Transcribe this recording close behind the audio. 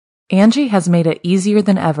Angie has made it easier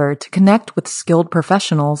than ever to connect with skilled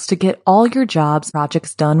professionals to get all your jobs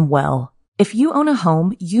projects done well. If you own a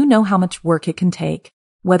home, you know how much work it can take,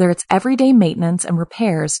 whether it's everyday maintenance and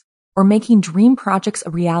repairs or making dream projects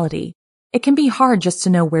a reality. It can be hard just to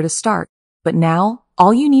know where to start, but now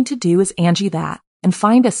all you need to do is Angie that and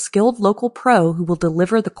find a skilled local pro who will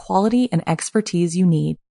deliver the quality and expertise you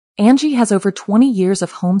need. Angie has over 20 years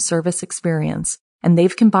of home service experience, and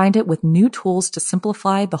they've combined it with new tools to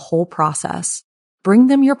simplify the whole process. Bring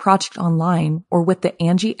them your project online or with the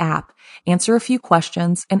Angie app, answer a few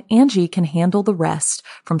questions, and Angie can handle the rest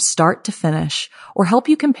from start to finish or help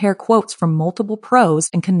you compare quotes from multiple pros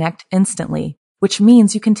and connect instantly, which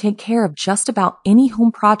means you can take care of just about any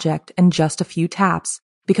home project in just a few taps.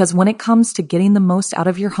 Because when it comes to getting the most out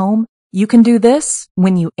of your home, you can do this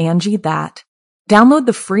when you Angie that. Download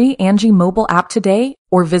the free Angie mobile app today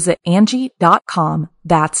or visit Angie.com.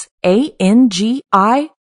 That's ANGI.com.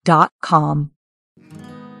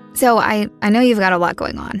 So I know you've got a lot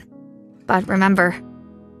going on, but remember,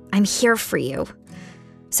 I'm here for you.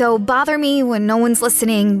 So bother me when no one's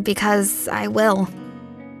listening, because I will.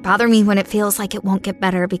 Bother me when it feels like it won't get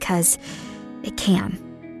better, because it can.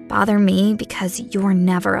 Bother me because you're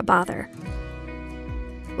never a bother.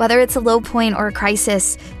 Whether it's a low point or a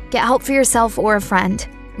crisis, get help for yourself or a friend.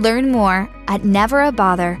 Learn more at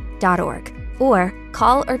neverabother.org or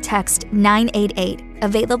call or text 988,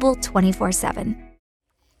 available 24/7.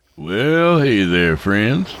 Well, hey there,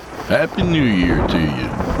 friends. Happy New Year to you.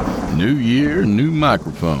 New year, new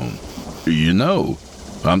microphone. You know,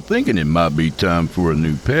 I'm thinking it might be time for a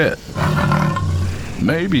new pet.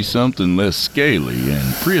 Maybe something less scaly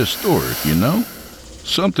and prehistoric, you know?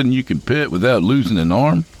 Something you can pet without losing an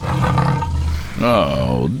arm.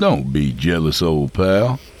 Oh, don't be jealous, old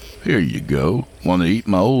pal. Here you go. Want to eat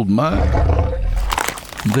my old mic?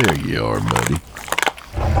 There you are, buddy.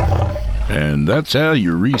 And that's how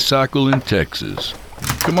you recycle in Texas.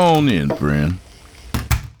 Come on in, friend.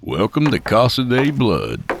 Welcome to Casa de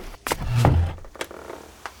Blood.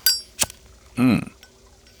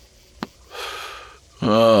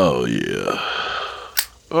 Oh, yeah.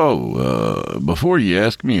 Before you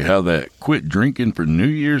ask me how that quit drinking for New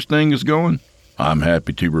Year's thing is going, I'm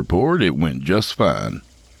happy to report it went just fine.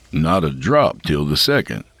 Not a drop till the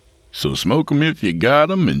 2nd. So smoke 'em if you got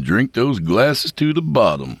 'em and drink those glasses to the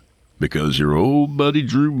bottom, because your old buddy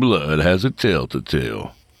Drew Blood has a tale to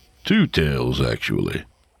tell. 2 tales, actually.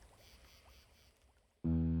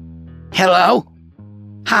 Hello?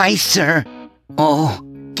 Hi, sir. Oh,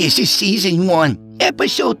 this is Season 1,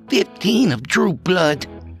 Episode 15 of Drew Blood.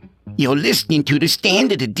 You're listening to the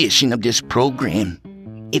standard edition of this program.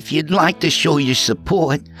 If you'd like to show your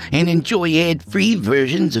support and enjoy ad-free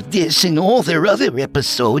versions of this and all their other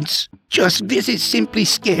episodes, just visit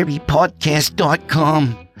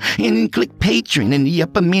simplyscarypodcast.com and then click Patreon in the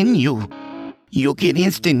upper menu. You'll get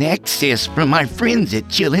instant access from my friends at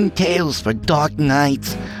Chillin' Tales for Dark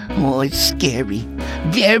Nights. Oh, it's scary.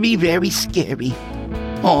 Very, very scary.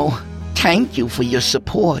 Oh, thank you for your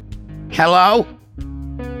support. Hello?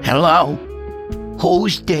 Hello?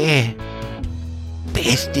 Who's there?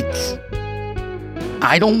 Bastards.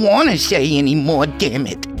 I don't want to say any more, damn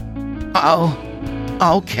it. Oh,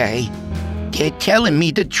 okay. They're telling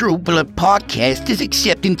me the True Blood podcast is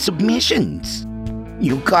accepting submissions.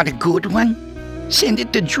 You got a good one? Send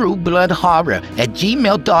it to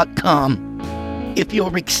drewbloodhorror@gmail.com. If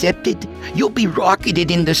you're accepted, you'll be rocketed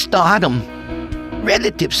into stardom.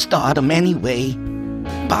 Relative stardom, anyway.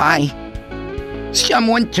 Bye.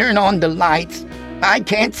 Someone turn on the lights. I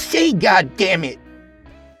can't see, goddammit.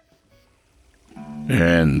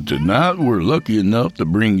 And tonight we're lucky enough to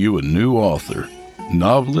bring you a new author,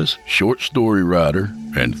 novelist, short story writer,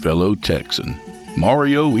 and fellow Texan,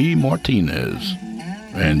 Mario E. Martinez.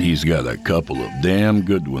 And he's got a couple of damn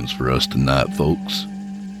good ones for us tonight, folks.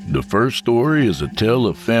 The first story is a tale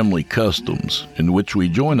of family customs, in which we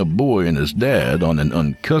join a boy and his dad on an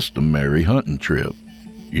uncustomary hunting trip.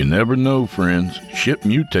 You never know, friends. Shit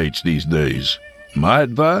mutates these days. My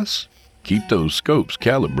advice? Keep those scopes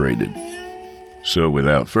calibrated. So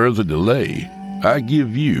without further delay, I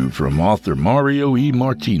give you, from author Mario E.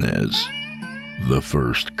 Martinez, The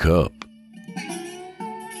First Cup.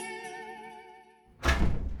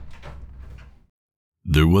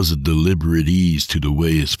 There was a deliberate ease to the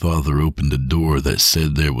way his father opened the door that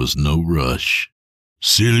said there was no rush.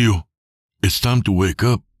 "Celio, it's time to wake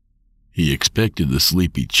up." He expected the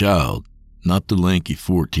sleepy child, not the lanky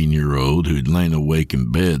 14-year-old who'd lain awake in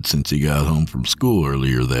bed since he got home from school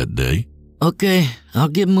earlier that day. "Okay, I'll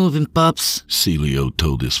get moving, Pops," Celio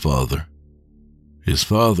told his father. His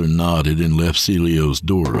father nodded and left Celio's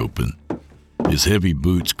door open. His heavy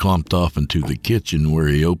boots clomped off into the kitchen where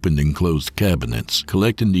he opened and closed cabinets,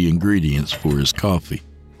 collecting the ingredients for his coffee.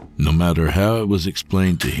 No matter how it was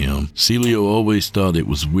explained to him, Celio always thought it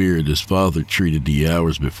was weird his father treated the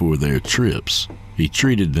hours before their trips. He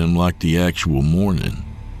treated them like the actual morning,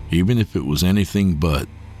 even if it was anything but.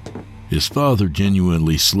 His father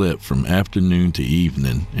genuinely slept from afternoon to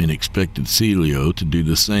evening and expected Celio to do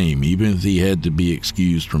the same even if he had to be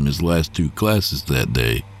excused from his last 2 classes that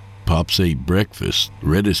day. Pops ate breakfast,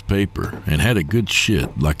 read his paper, and had a good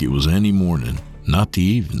shit like it was any morning, not the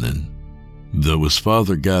evening. Though his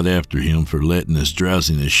father got after him for letting his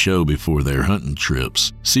drowsiness show before their hunting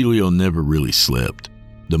trips, Celio never really slept.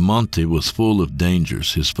 The monte was full of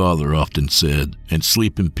dangers, his father often said, and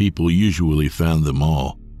sleeping people usually found them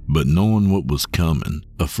all. But knowing what was coming,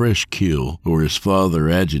 a fresh kill, or his father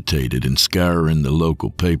agitated and scouring the local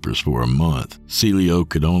papers for a month, Celio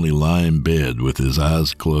could only lie in bed with his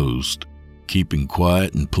eyes closed. Keeping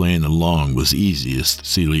quiet and playing along was easiest,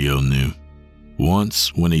 Celio knew.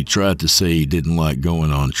 Once, when he tried to say he didn't like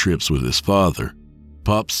going on trips with his father,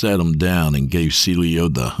 Pop sat him down and gave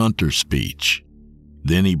Celio the hunter speech.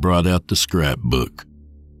 Then he brought out the scrapbook.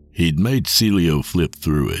 He'd made Celio flip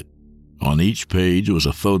through it. On each page was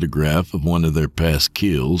a photograph of one of their past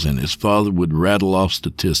kills, and his father would rattle off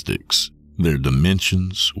statistics, their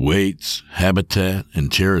dimensions, weights, habitat,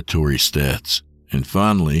 and territory stats, and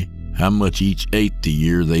finally, how much each ate the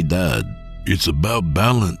year they died. "It's about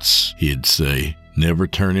balance," he'd say, never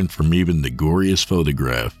turning from even the goriest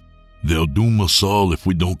photograph. "They'll doom us all if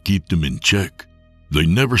we don't keep them in check. They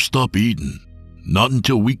never stop eating, not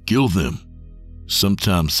until we kill them."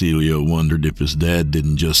 Sometimes Celio wondered if his dad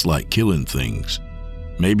didn't just like killing things.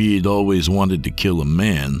 Maybe he'd always wanted to kill a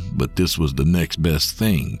man, but this was the next best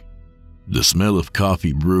thing. The smell of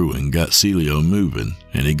coffee brewing got Celio moving,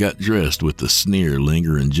 and he got dressed with the sneer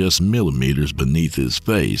lingering just millimeters beneath his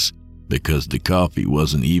face because the coffee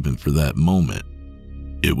wasn't even for that moment.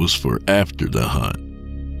 It was for after the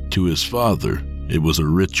hunt. To his father, it was a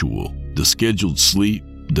ritual: the scheduled sleep,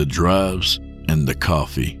 the drives, and the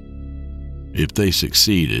coffee. If they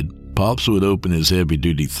succeeded, Pops would open his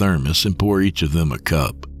heavy-duty thermos and pour each of them a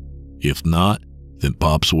cup. If not, then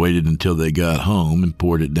Pops waited until they got home and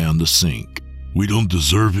poured it down the sink. "We don't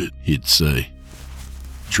deserve it," he'd say.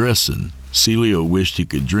 Dressing, Celio wished he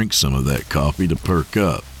could drink some of that coffee to perk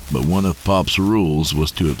up, but one of Pop's rules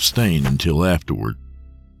was to abstain until afterward.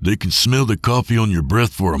 "They can smell the coffee on your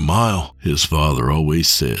breath for a mile," his father always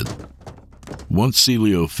said. Once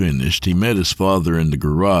Celio finished, he met his father in the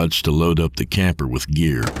garage to load up the camper with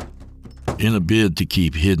gear. In a bid to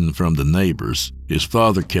keep hidden from the neighbors, his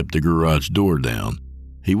father kept the garage door down.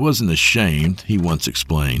 He wasn't ashamed, he once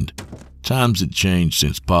explained. Times had changed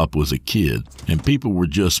since Pop was a kid, and people were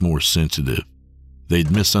just more sensitive.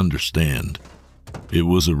 They'd misunderstand. It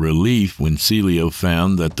was a relief when Celio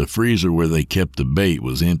found that the freezer where they kept the bait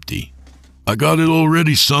was empty. "I got it all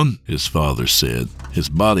ready, son," his father said, his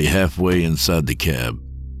body halfway inside the cab.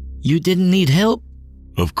 You didn't need help?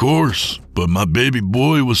 "Of course, but my baby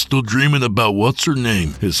boy was still dreaming about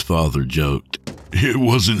what's-her-name," his father joked. "It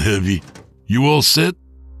wasn't heavy. You all set?"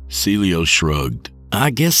 Celio shrugged. I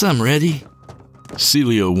guess I'm ready.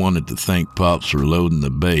 Celio wanted to thank Pops for loading the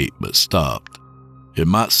bait, but stopped. It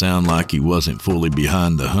might sound like he wasn't fully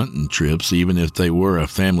behind the hunting trips, even if they were a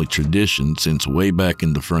family tradition since way back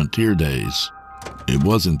in the frontier days. It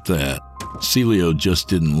wasn't that. Celio just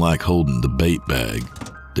didn't like holding the bait bag.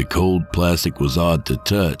 The cold plastic was odd to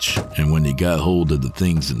touch, and when he got hold of the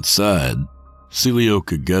things inside, Celio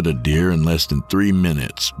could gut a deer in less than 3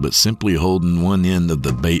 minutes, but simply holding one end of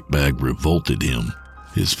the bait bag revolted him.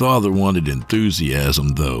 His father wanted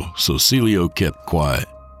enthusiasm, though, so Celio kept quiet.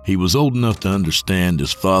 He was old enough to understand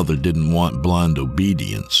his father didn't want blind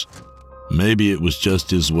obedience. Maybe it was just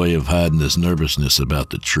his way of hiding his nervousness about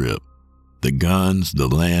the trip. The guns, the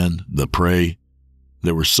land, the prey.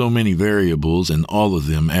 There were so many variables, and all of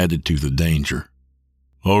them added to the danger.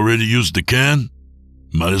 "Already used the can?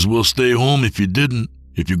 Might as well stay home if you didn't.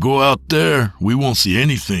 If you go out there, we won't see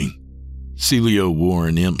anything." Celio wore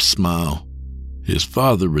an imp smile. His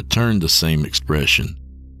father returned the same expression.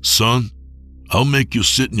 "Son, I'll make you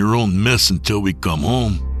sit in your own mess until we come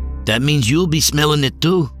home." That means you'll be smelling it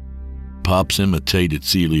too. Pops imitated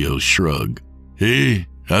Celio's shrug. "Hey,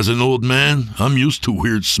 as an old man, I'm used to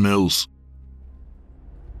weird smells."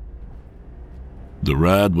 The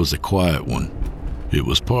ride was a quiet one. It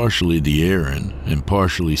was partially the errand and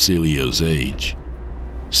partially Celio's age.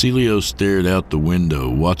 Celio stared out the window,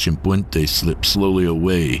 watching Puente slip slowly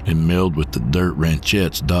away and meld with the dirt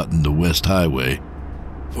ranchettes dotting the West Highway.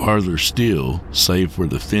 Farther still, save for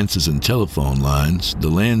the fences and telephone lines, the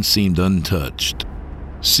land seemed untouched.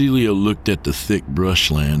 Celio looked at the thick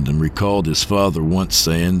brushland and recalled his father once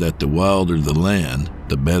saying that the wilder the land,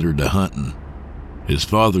 the better the hunting. His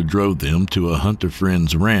father drove them to a hunter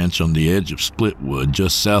friend's ranch on the edge of Splitwood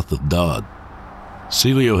just south of Dodd.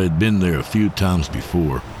 Celio had been there a few times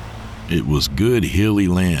before. It was good hilly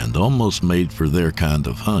land, almost made for their kind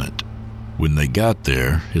of hunt. When they got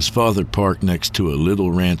there, his father parked next to a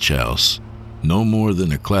little ranch house, no more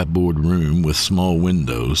than a clapboard room with small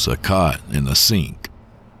windows, a cot, and a sink.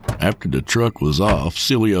 After the truck was off,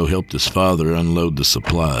 Celio helped his father unload the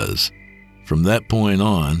supplies. From that point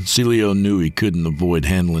on, Celio knew he couldn't avoid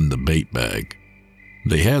handling the bait bag.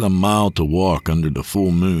 They had a mile to walk under the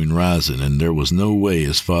full moon rising, and there was no way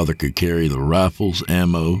his father could carry the rifles,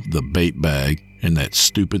 ammo, the bait bag, and that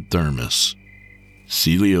stupid thermos.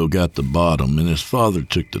 Celio got the bottom, and his father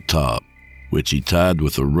took the top, which he tied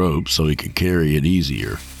with a rope so he could carry it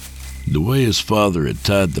easier. The way his father had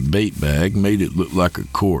tied the bait bag made it look like a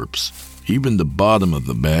corpse. Even the bottom of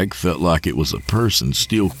the bag felt like it was a person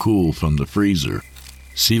still cool from the freezer.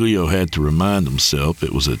 Celio had to remind himself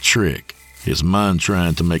it was a trick, his mind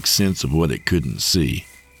trying to make sense of what it couldn't see.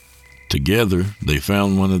 Together, they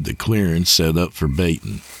found one of the clearings set up for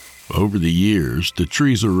baiting. Over the years, the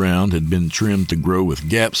trees around had been trimmed to grow with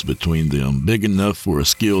gaps between them big enough for a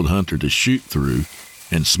skilled hunter to shoot through,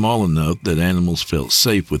 and small enough that animals felt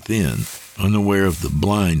safe within, unaware of the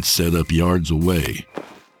blinds set up yards away.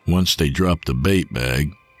 Once they dropped the bait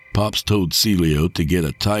bag, Pops told Celio to get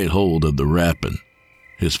a tight hold of the wrapping.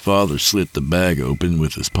 His father slit the bag open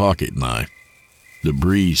with his pocket knife. The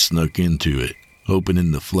breeze snuck into it,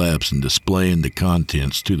 opening the flaps and displaying the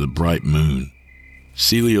contents to the bright moon.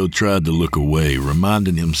 Celio tried to look away,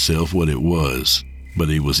 reminding himself what it was, but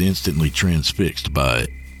he was instantly transfixed by it.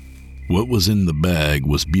 What was in the bag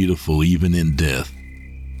was beautiful even in death.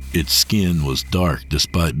 Its skin was dark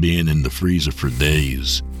despite being in the freezer for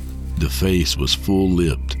days. The face was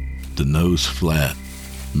full-lipped, the nose flat,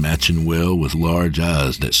 matching well with large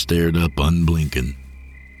eyes that stared up unblinking.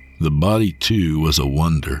 The body, too, was a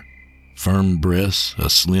wonder. Firm breasts, a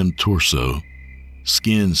slim torso,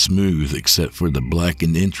 skin smooth except for the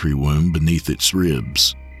blackened entry wound beneath its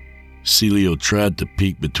ribs. Celio tried to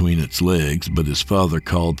peek between its legs, but his father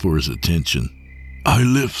called for his attention. "I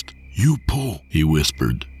lift, you pull," he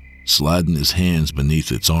whispered, sliding his hands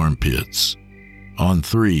beneath its armpits. On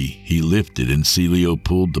 3, he lifted and Celio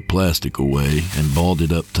pulled the plastic away and balled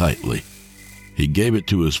it up tightly. He gave it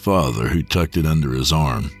to his father, who tucked it under his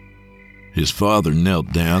arm. His father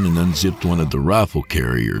knelt down and unzipped one of the rifle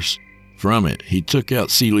carriers. From it, he took out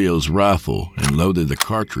Celio's rifle and loaded the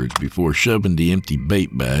cartridge before shoving the empty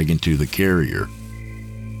bait bag into the carrier.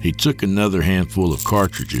 He took another handful of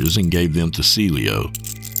cartridges and gave them to Celio.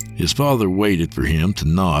 His father waited for him to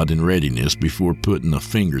nod in readiness before putting a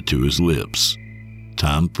finger to his lips.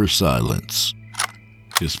 Time for silence.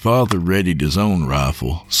 His father readied his own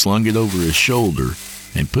rifle, slung it over his shoulder,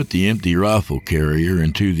 and put the empty rifle carrier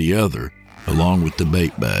into the other, along with the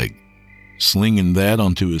bait bag. Slinging that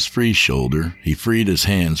onto his free shoulder, he freed his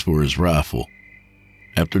hands for his rifle.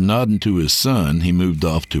 After nodding to his son, he moved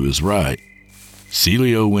off to his right.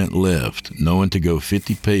 Celio went left, knowing to go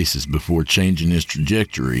 50 paces before changing his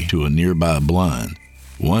trajectory to a nearby blind,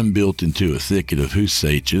 one built into a thicket of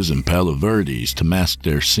husaches and palo verdes to mask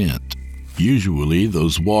their scent. Usually,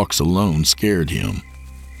 those walks alone scared him.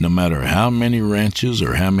 No matter how many ranches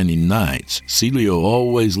or how many nights, Celio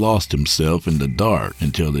always lost himself in the dark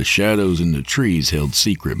until the shadows in the trees held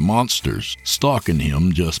secret monsters, stalking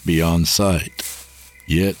him just beyond sight.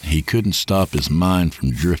 Yet he couldn't stop his mind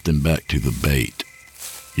from drifting back to the bait.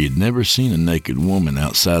 He had never seen a naked woman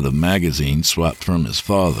outside of magazines swiped from his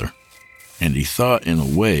father, and he thought in a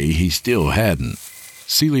way he still hadn't.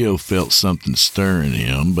 Celio felt something stir in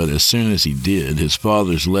him, but as soon as he did, his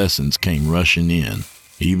father's lessons came rushing in.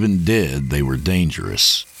 Even dead, they were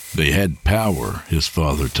dangerous. They had power, his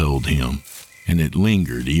father told him, and it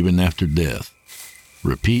lingered even after death.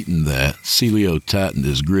 Repeating that, Celio tightened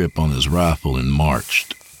his grip on his rifle and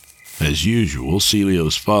marched. As usual,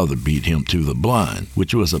 Celio's father beat him to the blind,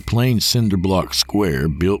 which was a plain cinder block square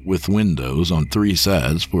built with windows on 3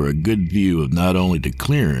 sides for a good view of not only the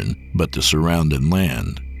clearing, but the surrounding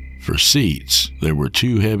land. For seats, there were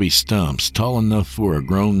 2 heavy stumps tall enough for a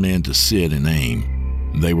grown man to sit and aim.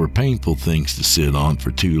 They were painful things to sit on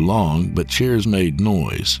for too long, but chairs made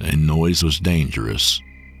noise, and noise was dangerous.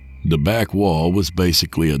 The back wall was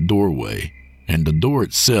basically a doorway, and the door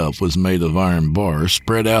itself was made of iron bars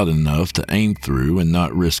spread out enough to aim through and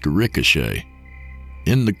not risk a ricochet.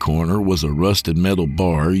 In the corner was a rusted metal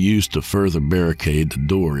bar used to further barricade the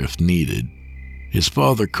door if needed. His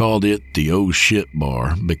father called it the "oh shit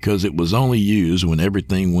bar" because it was only used when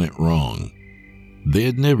everything went wrong. They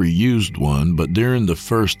had never used one, but during the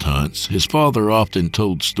first hunts, his father often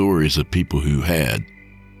told stories of people who had.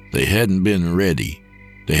 They hadn't been ready.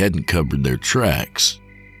 They hadn't covered their tracks.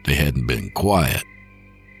 They hadn't been quiet.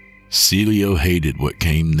 Celio hated what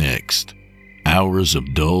came next. Hours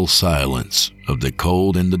of dull silence, of the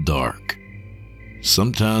cold and the dark.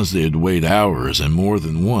 Sometimes they'd wait hours, and more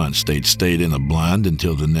than once they'd stayed in a blind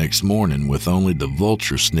until the next morning with only the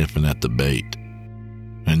vulture sniffing at the bait.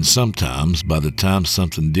 And sometimes, by the time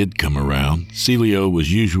something did come around, Celio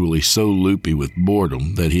was usually so loopy with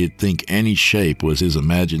boredom that he'd think any shape was his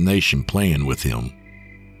imagination playing with him.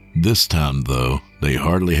 This time, though, they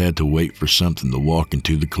hardly had to wait for something to walk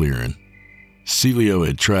into the clearing. Celio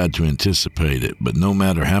had tried to anticipate it, but no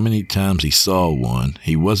matter how many times he saw one,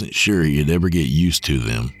 he wasn't sure he'd ever get used to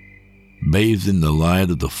them. Bathed in the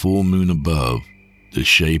light of the full moon above, the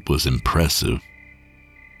shape was impressive.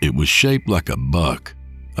 It was shaped like a buck,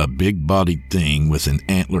 a big-bodied thing with an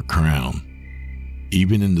antler crown.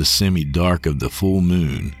 Even in the semi-dark of the full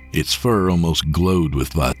moon, its fur almost glowed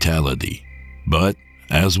with vitality. But,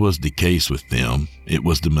 as was the case with them, it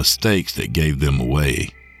was the mistakes that gave them away.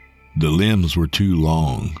 The limbs were too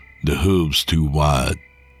long, the hooves too wide.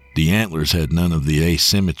 The antlers had none of the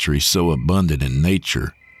asymmetry so abundant in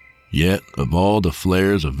nature. Yet, of all the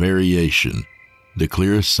flares of variation, the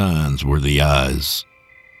clearest signs were the eyes.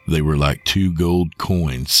 They were like 2 gold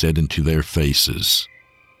coins set into their faces.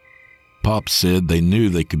 Pop said they knew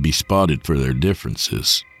they could be spotted for their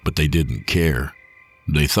differences, but they didn't care.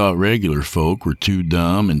 They thought regular folk were too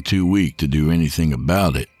dumb and too weak to do anything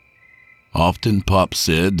about it. Often Pop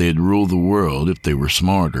said they'd rule the world if they were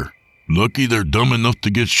smarter. Lucky they're dumb enough to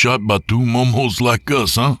get shot by 2 momos like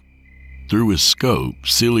us, huh? Through his scope,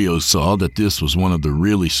 Celio saw that this was one of the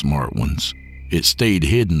really smart ones. It stayed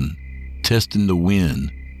hidden, testing the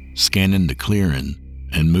wind, scanning the clearing,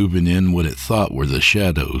 and moving in what it thought were the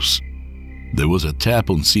shadows. There was a tap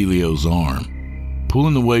on Celio's arm.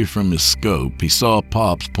 Pulling away from his scope, he saw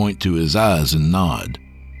Pops point to his eyes and nod.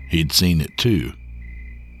 He'd seen it too.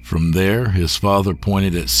 From there, his father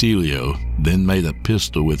pointed at Celio, then made a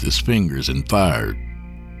pistol with his fingers and fired.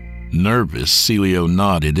 Nervous, Celio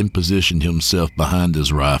nodded and positioned himself behind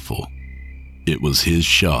his rifle. It was his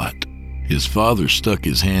shot. His father stuck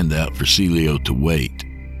his hand out for Celio to wait.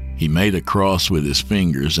 He made a cross with his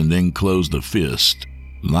fingers and then closed a fist.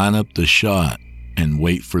 Line up the shot and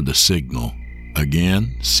wait for the signal.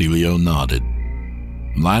 Again, Celio nodded.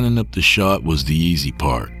 Lining up the shot was the easy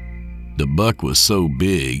part. The buck was so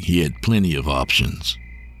big he had plenty of options.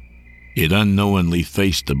 It unknowingly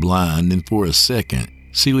faced the blind, and for a second,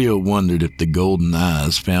 Celio wondered if the golden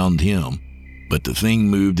eyes found him, but the thing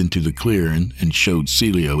moved into the clearing and showed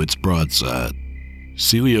Celio its broadside.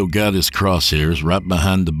 Celio got his crosshairs right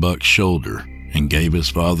behind the buck's shoulder and gave his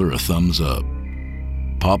father a thumbs up.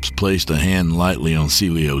 Pops placed a hand lightly on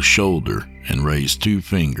Celio's shoulder and raised 2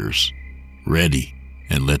 fingers. Ready,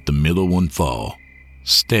 and let the middle one fall.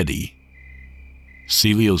 Steady.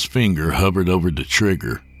 Celio's finger hovered over the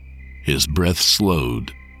trigger. His breath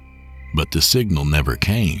slowed, but the signal never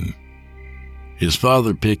came. His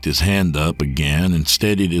father picked his hand up again and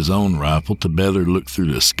steadied his own rifle to better look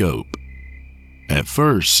through the scope. At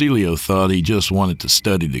first, Celio thought he just wanted to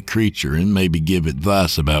study the creature and maybe give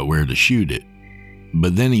advice about where to shoot it.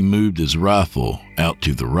 But then he moved his rifle out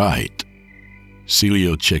to the right.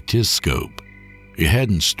 Celio checked his scope. It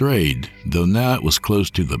hadn't strayed, though now it was close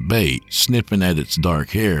to the bait, sniffing at its dark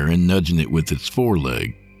hair and nudging it with its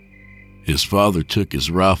foreleg. His father took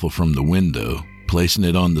his rifle from the window, placing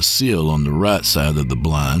it on the sill on the right side of the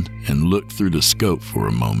blind, and looked through the scope for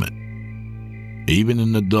a moment. Even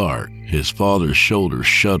in the dark, his father's shoulders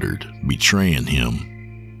shuddered, betraying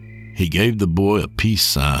him. He gave the boy a peace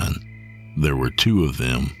sign. There were 2 of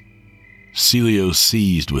them. Celio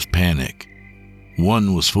seized with panic.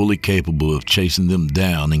 One was fully capable of chasing them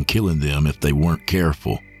down and killing them if they weren't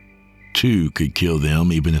careful. 2 could kill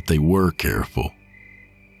them even if they were careful.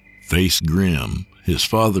 Face grim, his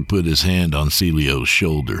father put his hand on Celio's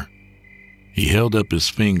shoulder. He held up his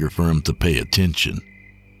finger for him to pay attention.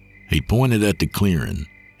 He pointed at the clearing.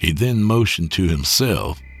 He then motioned to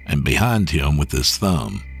himself and behind him with his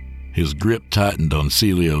thumb. His grip tightened on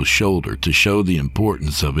Celio's shoulder to show the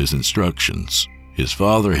importance of his instructions. His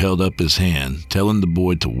father held up his hand, telling the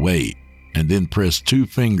boy to wait, and then pressed 2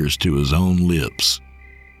 fingers to his own lips.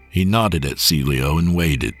 He nodded at Celio and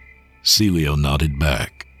waited. Celio nodded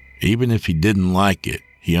back. Even if he didn't like it,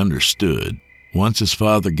 he understood. Once his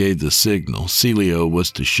father gave the signal, Celio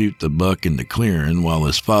was to shoot the buck in the clearing while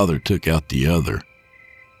his father took out the other.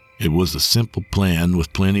 It was a simple plan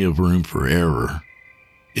with plenty of room for error.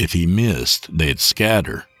 If he missed, they'd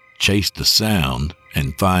scatter, chase the sound,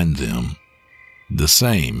 and find them. The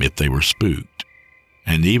same if they were spooked.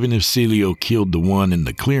 And even if Celio killed the one in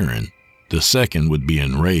the clearing, the second would be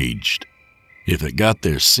enraged. If it got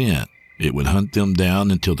their scent, it would hunt them down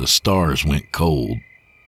until the stars went cold.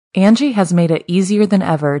 Angie has made it easier than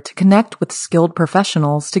ever to connect with skilled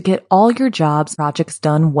professionals to get all your jobs projects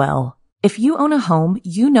done well. If you own a home,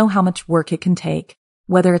 you know how much work it can take,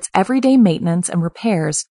 whether it's everyday maintenance and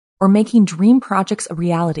repairs or making dream projects a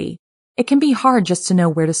reality. It can be hard just to know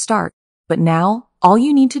where to start, but now all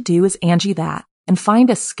you need to do is Angie that and find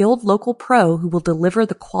a skilled local pro who will deliver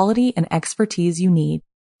the quality and expertise you need.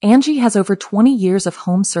 Angie has over 20 years of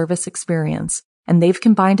home service experience, and they've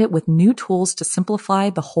combined it with new tools to simplify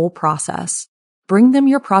the whole process. Bring them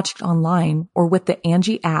your project online or with the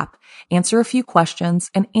Angie app, answer a few questions,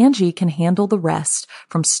 and Angie can handle the rest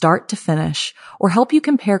from start to finish, or help you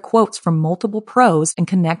compare quotes from multiple pros and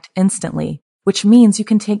connect instantly, which means you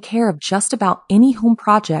can take care of just about any home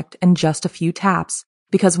project in just a few taps.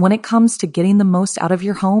 Because when it comes to getting the most out of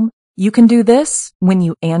your home, you can do this when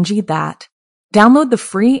you Angie that. Download the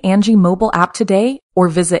free Angie mobile app today or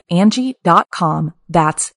visit Angie.com.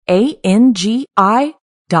 That's ANGI.com.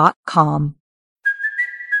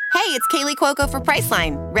 Hey, it's Kaylee Cuoco for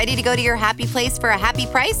Priceline. Ready to go to your happy place for a happy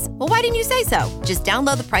price? Well, why didn't you say so? Just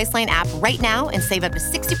download the Priceline app right now and save up to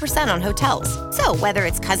 60% on hotels. So whether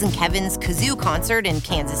it's Cousin Kevin's Kazoo Concert in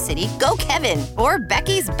Kansas City, go Kevin, or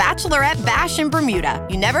Becky's Bachelorette Bash in Bermuda,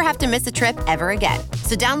 you never have to miss a trip ever again.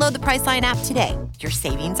 So download the Priceline app today. Your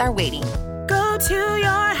savings are waiting. Go to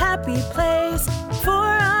your happy place for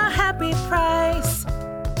a happy price.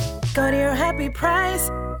 Go to your happy price,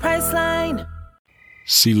 Priceline.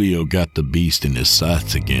 Celio got the beast in his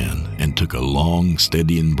sights again and took a long,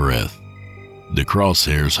 steadying breath. The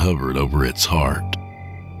crosshairs hovered over its heart.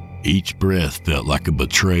 Each breath felt like a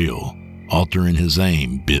betrayal, altering his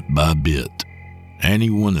aim bit by bit. Any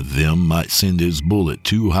one of them might send his bullet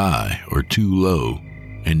too high or too low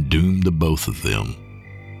and doom the both of them.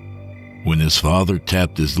 When his father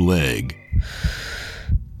tapped his leg,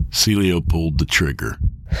 Celio pulled the trigger.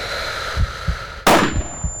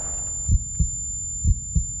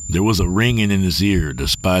 There was a ringing in his ear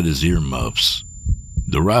despite his earmuffs.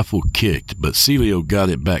 The rifle kicked, but Celio got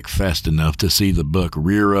it back fast enough to see the buck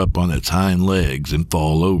rear up on its hind legs and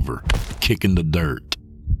fall over, kicking the dirt.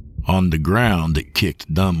 On the ground, it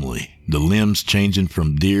kicked dumbly, the limbs changing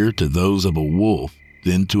from deer to those of a wolf,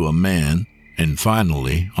 then to a man, and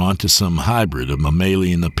finally onto some hybrid of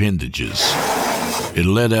mammalian appendages. It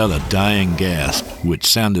let out a dying gasp, which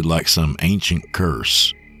sounded like some ancient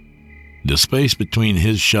curse. The space between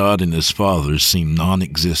his shot and his father's seemed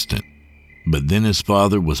non-existent, but then his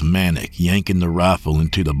father was manic, yanking the rifle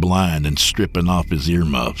into the blind and stripping off his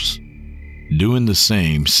earmuffs. Doing the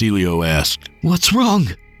same, Celio asked, What's wrong?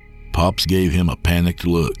 Pops gave him a panicked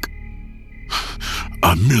look.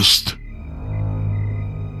 I missed.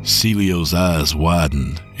 Celio's eyes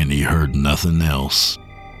widened, and he heard nothing else.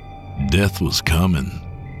 Death was coming,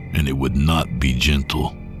 and it would not be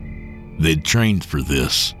gentle. They'd trained for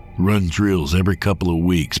this, run drills every couple of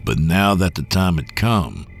weeks, but now that the time had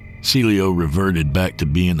come, Celio reverted back to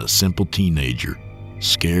being a simple teenager,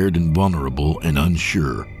 scared and vulnerable and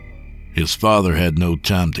unsure. His father had no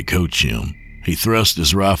time to coach him. He thrust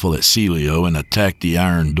his rifle at Celio and attacked the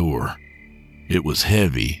iron door. It was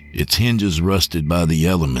heavy, its hinges rusted by the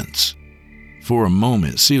elements. For a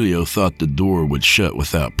moment, Celio thought the door would shut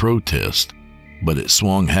without protest, but it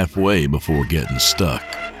swung halfway before getting stuck.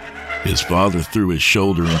 His father threw his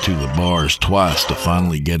shoulder into the bars twice to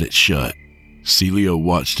finally get it shut. Celio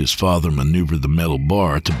watched his father maneuver the metal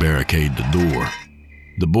bar to barricade the door.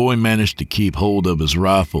 The boy managed to keep hold of his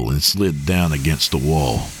rifle and slid down against the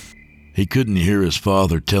wall. He couldn't hear his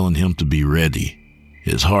father telling him to be ready.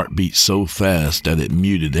 His heart beat so fast that it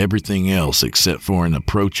muted everything else except for an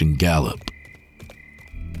approaching gallop.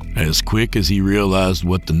 As quick as he realized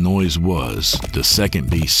what the noise was, the second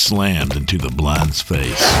beast slammed into the blind's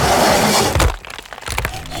face.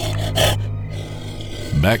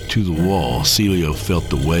 Back to the wall, Celio felt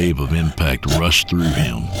the wave of impact rush through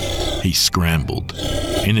him. He scrambled.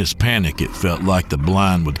 In his panic, it felt like the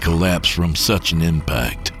blind would collapse from such an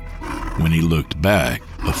impact. When he looked back,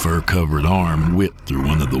 a fur-covered arm whipped through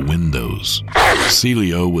one of the windows.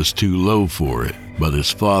 Celio was too low for it, but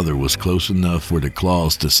his father was close enough for the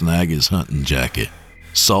claws to snag his hunting jacket,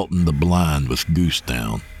 salting the blind with goose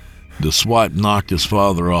down. The swipe knocked his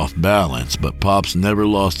father off balance, but Pops never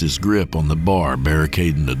lost his grip on the bar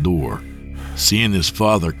barricading the door. Seeing his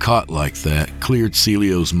father caught like that cleared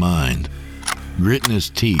Celio's mind. Gritting his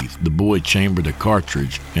teeth, the boy chambered a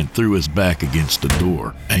cartridge and threw his back against the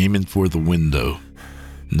door, aiming for the window.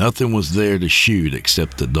 Nothing was there to shoot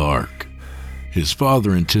except the dark. His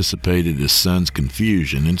father anticipated his son's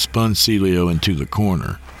confusion and spun Celio into the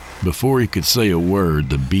corner. Before he could say a word,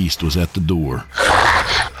 the beast was at the door.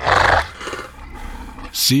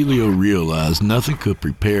 Celio realized nothing could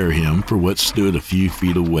prepare him for what stood a few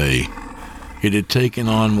feet away. It had taken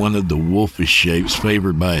on one of the wolfish shapes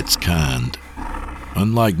favored by its kind.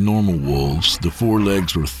 Unlike normal wolves, the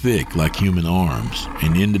forelegs were thick like human arms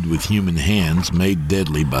and ended with human hands made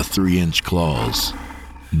deadly by 3-inch claws.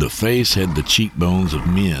 The face had the cheekbones of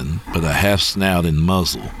men, but a half snout and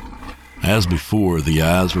muzzle. As before, the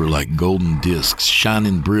eyes were like golden discs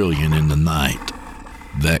shining brilliant in the night.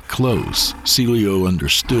 That close, Celio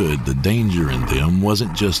understood the danger in them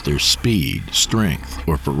wasn't just their speed, strength,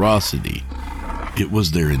 or ferocity. It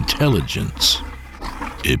was their intelligence.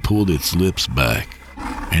 It pulled its lips back,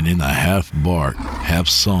 and in a half-bark,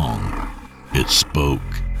 half-song, it spoke.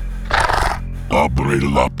 Abre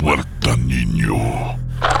la puerta, niño,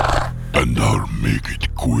 and I'll make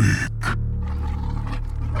it quick.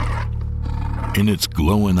 In its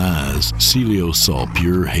glowing eyes, Celio saw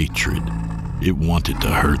pure hatred. It wanted to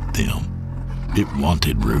hurt them. It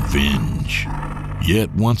wanted revenge.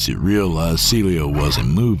 Yet once it realized Celio wasn't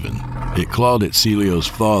moving, it clawed at Celio's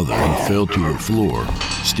father who fell to the floor,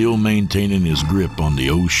 still maintaining his grip on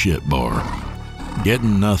the old shit bar.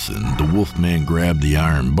 Getting nothing, the wolfman grabbed the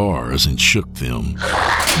iron bars and shook them.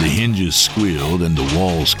 The hinges squealed and the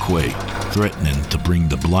walls quaked, threatening to bring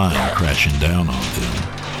the blind crashing down on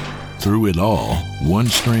them. Through it all, one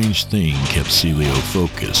strange thing kept Celio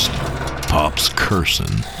focused. Pop's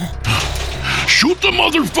cursing. Shoot the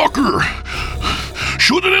motherfucker!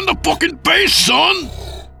 Shoot it in the fucking face, son!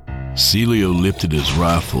 Celio lifted his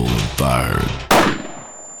rifle and fired.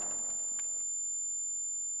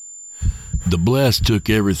 The blast took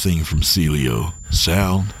everything from Celio.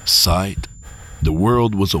 Sound, sight. The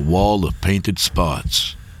world was a wall of painted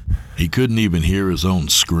spots. He couldn't even hear his own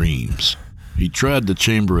screams. He tried to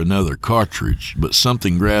chamber another cartridge, but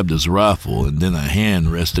something grabbed his rifle and then a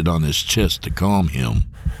hand rested on his chest to calm him.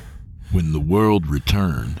 When the world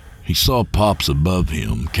returned, he saw Pops above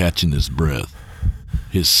him, catching his breath.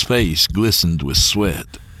 His face glistened with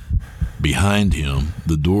sweat. Behind him,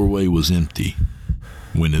 the doorway was empty.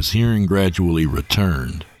 When his hearing gradually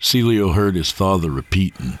returned, Celio heard his father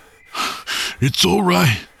repeating, It's all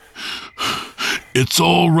right. It's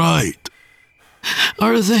all right.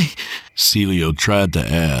 Are they? Celio tried to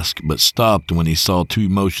ask, but stopped when he saw 2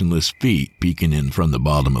 motionless feet peeking in from the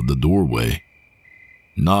bottom of the doorway.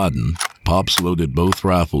 Nodding, Pops loaded both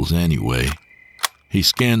rifles anyway. He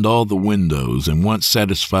scanned all the windows, and once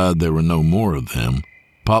satisfied there were no more of them,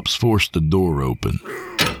 Pops forced the door open.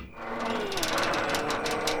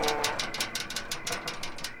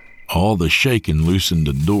 All the shaking loosened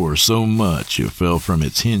the door so much it fell from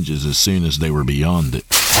its hinges as soon as they were beyond it.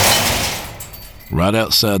 Right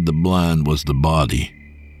outside the blind was the body.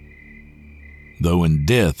 Though in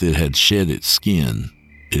death it had shed its skin,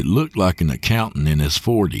 it looked like an accountant in his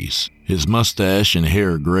 40s, his mustache and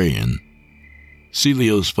hair graying.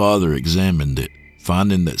 Celio's father examined it,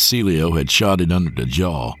 finding that Celio had shot it under the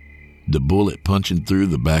jaw, the bullet punching through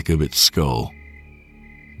the back of its skull.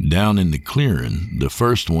 Down in the clearing, the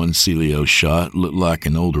first one Celio shot looked like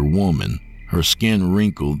an older woman, her skin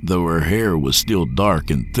wrinkled though her hair was still dark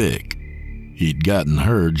and thick. He'd gotten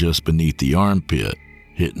her just beneath the armpit,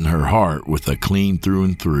 hitting her heart with a clean through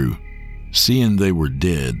and through. Seeing they were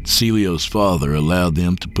dead, Celio's father allowed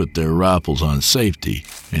them to put their rifles on safety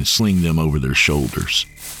and sling them over their shoulders.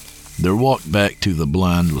 Their walk back to the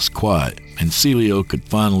blind was quiet, and Celio could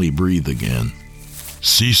finally breathe again.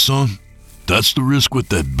 See, son? That's the risk with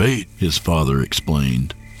that bait, his father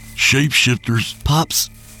explained. Shapeshifters. Pops,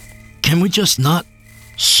 can we just not?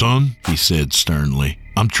 Son, he said sternly,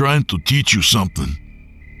 I'm trying to teach you something.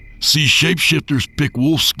 See, shapeshifters pick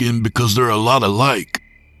wolfskin because they're a lot alike.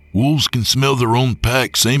 Wolves can smell their own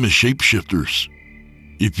pack, same as shapeshifters.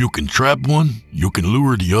 If you can trap one, you can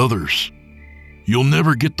lure the others. You'll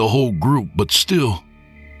never get the whole group, but still,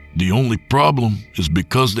 the only problem is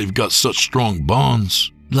because they've got such strong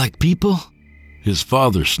bonds. Like people? His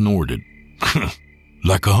father snorted.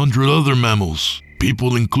 Like 100 other mammals,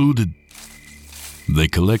 people included. They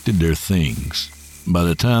collected their things. By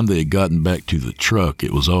the time they had gotten back to the truck,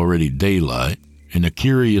 it was already daylight, and a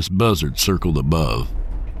curious buzzard circled above.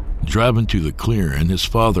 Driving to the clearing, his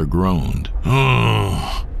father groaned.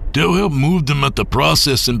 Oh, They'll help move them at the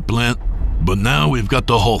processing plant, but now we've got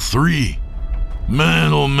to haul 3.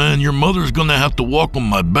 Man, oh man, your mother's gonna have to walk on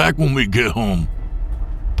my back when we get home.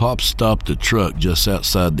 Pop stopped the truck just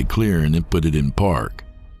outside the clearing and put it in park.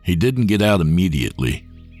 He didn't get out immediately.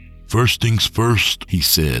 First things first, he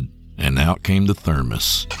said, and out came the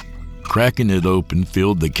thermos. Cracking it open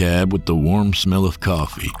filled the cab with the warm smell of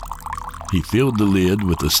coffee. He filled the lid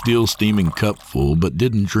with a still steaming cup full but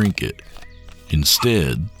didn't drink it.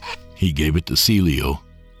 Instead, he gave it to Celio.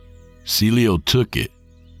 Celio took it.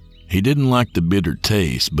 He didn't like the bitter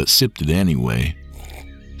taste, but sipped it anyway.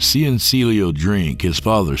 Seeing Celio drink, his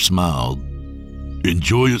father smiled.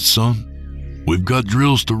 Enjoy it, son. We've got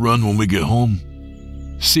drills to run when we get home.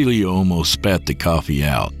 Celio almost spat the coffee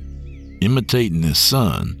out. Imitating his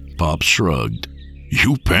son, Pop shrugged.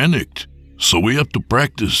 You panicked, so we have to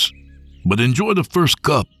practice. But enjoy the first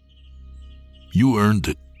cup. You earned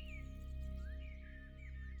it.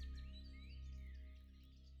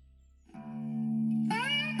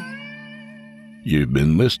 You've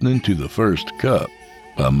been listening to The First Cup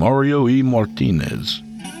by Mario E. Martinez.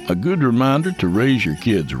 A good reminder to raise your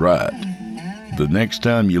kids right. The next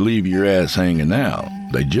time you leave your ass hanging out,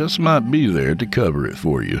 they just might be there to cover it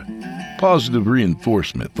for you. Positive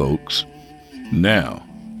reinforcement, folks. Now,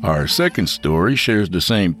 our second story shares the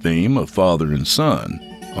same theme of father and son,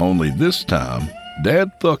 only this time,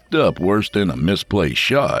 Dad fucked up worse than a misplaced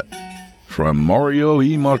shot. From Mario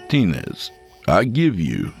E. Martinez, I give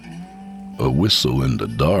you A Whistle in the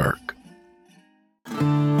Dark.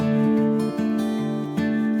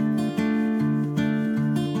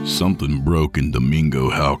 Something broke in Domingo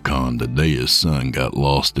Halcon the day his son got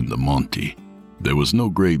lost in the Monte. There was no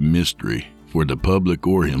great mystery for the public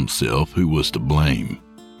or himself who was to blame.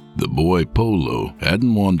 The boy Polo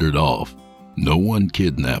hadn't wandered off. No one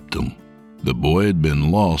kidnapped him. The boy had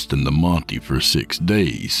been lost in the Monte for 6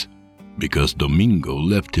 days because Domingo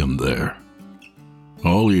left him there.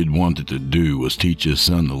 All he had wanted to do was teach his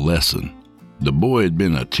son a lesson. The boy had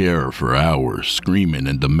been a terror for hours, screaming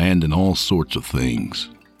and demanding all sorts of things.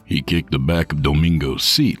 He kicked the back of Domingo's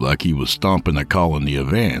seat like he was stomping a colony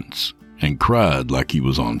of ants, and cried like he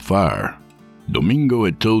was on fire. Domingo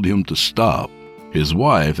had told him to stop. His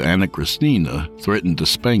wife, Anna Cristina, threatened to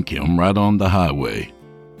spank him right on the highway.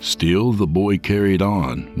 Still, the boy carried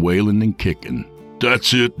on, wailing and kicking.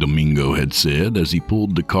 That's it, Domingo had said as he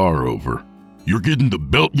pulled the car over. You're getting the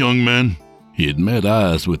belt, young man. He had met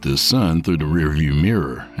eyes with his son through the rearview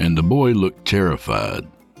mirror, and the boy looked terrified.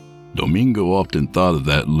 Domingo often thought of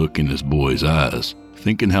that look in his boy's eyes,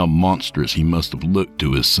 thinking how monstrous he must have looked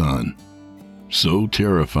to his son. So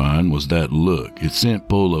terrifying was that look, it sent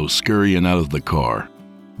Polo scurrying out of the car.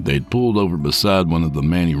 They'd pulled over beside one of the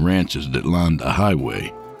many ranches that lined the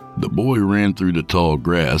highway. The boy ran through the tall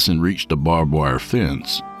grass and reached a barbed wire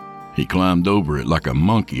fence. He climbed over it like a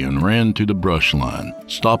monkey and ran to the brush line,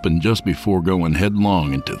 stopping just before going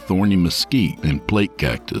headlong into thorny mesquite and plate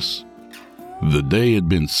cactus. The day had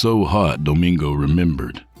been so hot, Domingo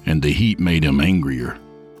remembered, and the heat made him angrier.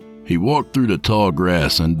 He walked through the tall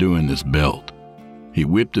grass undoing his belt. He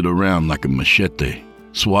whipped it around like a machete,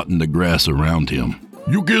 swatting the grass around him.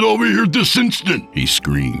 You get over here this instant, he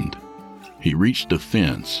screamed. He reached the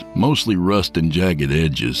fence, mostly rust and jagged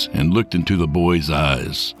edges, and looked into the boy's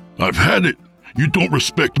eyes. I've had it. You don't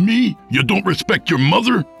respect me. You don't respect your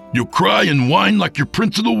mother. You cry and whine like you're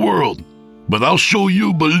prince of the world. But I'll show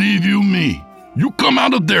you, believe you me. You come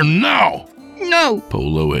out of there now. No,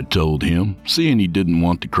 Polo had told him, seeing he didn't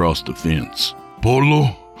want to cross the fence.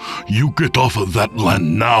 Polo, you get off of that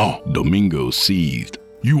land now. Domingo seethed.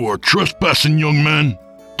 You are trespassing, young man.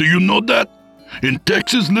 Do you know that? In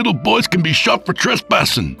Texas, little boys can be shot for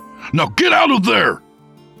trespassing. Now get out of there.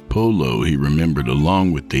 Polo, he remembered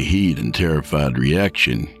along with the heat and terrified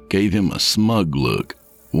reaction, gave him a smug look,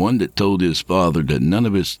 one that told his father that none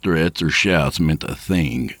of his threats or shouts meant a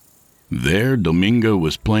thing. There, Domingo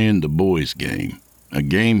was playing the boy's game, a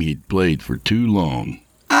game he'd played for too long.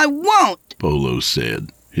 I won't, Polo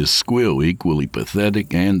said, his squeal equally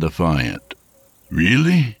pathetic and defiant.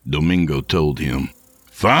 Really? Domingo told him.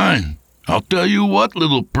 Fine. I'll tell you what,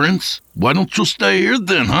 little prince. Why don't you stay here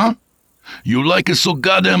then, huh? You like it so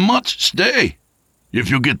goddamn much, stay. If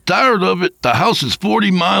you get tired of it, the house is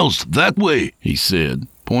 40 miles that way, he said,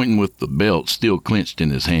 pointing with the belt still clenched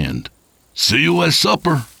in his hand. See you at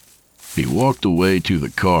supper. He walked away to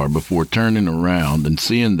the car before turning around and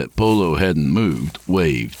seeing that Polo hadn't moved,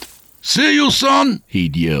 waved. See you, son,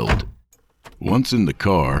 he'd yelled. Once in the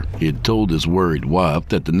car, he had told his worried wife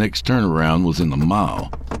that the next turnaround was in a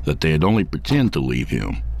mile, that they'd only pretend to leave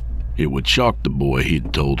him. It would shock the boy,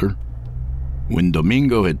 he'd told her. When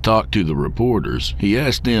Domingo had talked to the reporters, he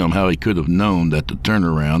asked them how he could have known that the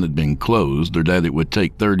turnaround had been closed or that it would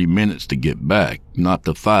take 30 minutes to get back, not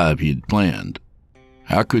the 5 he had planned.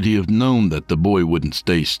 How could he have known that the boy wouldn't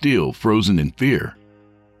stay still, frozen in fear?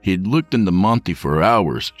 He had looked into Monty for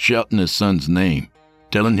hours, shouting his son's name,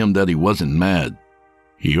 telling him that he wasn't mad.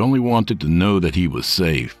 He only wanted to know that he was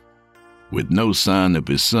safe. With no sign of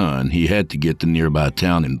his son, he had to get the nearby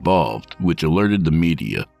town involved, which alerted the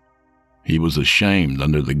media. He was ashamed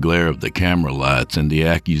under the glare of the camera lights and the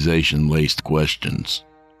accusation-laced questions.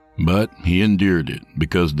 But he endured it,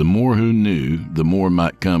 because the more who knew, the more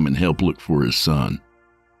might come and help look for his son.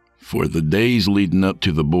 For the days leading up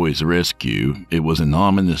to the boy's rescue, it was an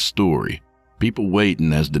ominous story, people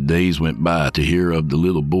waiting as the days went by to hear of the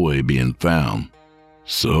little boy being found.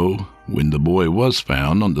 So, when the boy was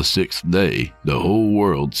found on the 6th day, the whole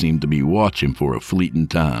world seemed to be watching for a fleeting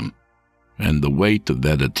time. And the weight of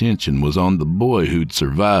that attention was on the boy who'd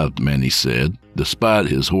survived, many said, despite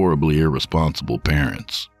his horribly irresponsible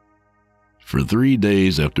parents. For 3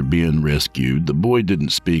 days after being rescued, the boy didn't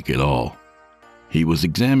speak at all. He was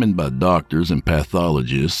examined by doctors and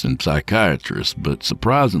pathologists and psychiatrists, but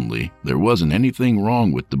surprisingly, there wasn't anything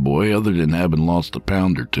wrong with the boy other than having lost a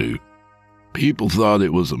pound or 2. People thought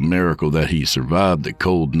it was a miracle that he survived the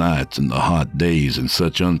cold nights and the hot days in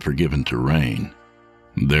such unforgiving terrain.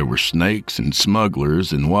 There were snakes and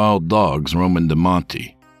smugglers and wild dogs roaming the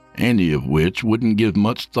Monte, any of which wouldn't give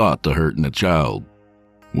much thought to hurting a child.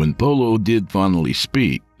 When Polo did finally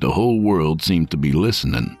speak, the whole world seemed to be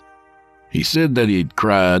listening. He said that he had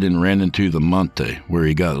cried and ran into the Monte, where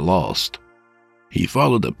he got lost. He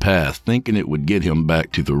followed a path thinking it would get him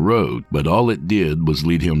back to the road, but all it did was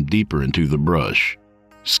lead him deeper into the brush.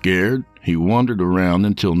 Scared, he wandered around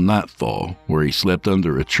until nightfall, where he slept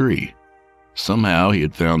under a tree. Somehow he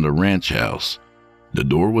had found a ranch house. The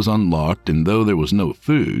door was unlocked, and though there was no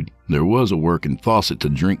food, there was a working faucet to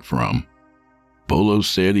drink from. Polo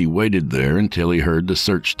said he waited there until he heard the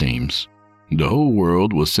search teams. The whole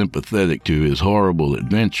world was sympathetic to his horrible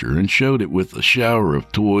adventure and showed it with a shower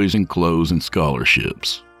of toys and clothes and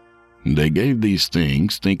scholarships. They gave these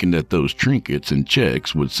things thinking that those trinkets and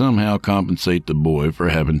checks would somehow compensate the boy for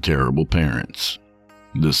having terrible parents.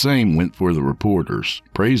 The same went for the reporters,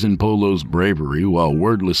 praising Polo's bravery while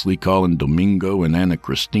wordlessly calling Domingo and Ana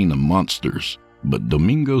Cristina monsters. But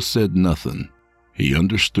Domingo said nothing. He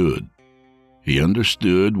understood. He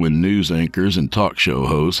understood when news anchors and talk show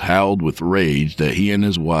hosts howled with rage that he and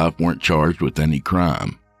his wife weren't charged with any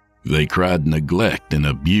crime. They cried neglect and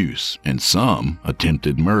abuse, and some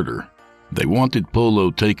attempted murder. They wanted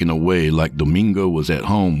Polo taken away like Domingo was at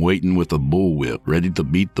home waiting with a bullwhip ready to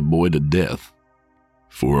beat the boy to death.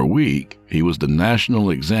 For a week, he was the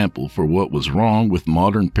national example for what was wrong with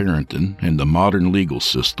modern parenting and the modern legal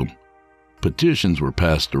system. Petitions were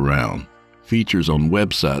passed around, features on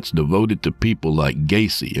websites devoted to people like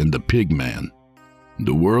Gacy and the Pigman.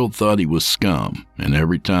 The world thought he was scum, and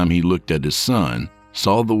every time he looked at his son,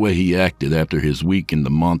 saw the way he acted after his week in the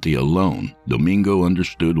Monte alone, Domingo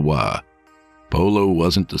understood why. Polo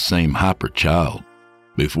wasn't the same hyper child.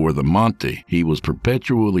 Before the Monte, he was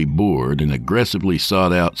perpetually bored and aggressively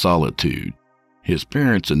sought out solitude. His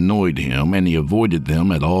parents annoyed him and he avoided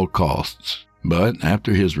them at all costs. But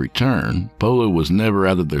after his return, Polo was never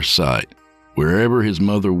out of their sight. Wherever his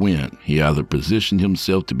mother went, he either positioned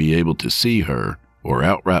himself to be able to see her or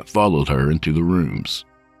outright followed her into the rooms.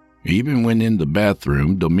 Even when in the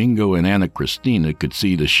bathroom, Domingo and Ana Cristina could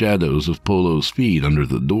see the shadows of Polo's feet under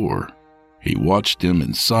the door. He watched them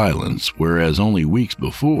in silence, whereas only weeks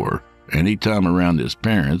before, any time around his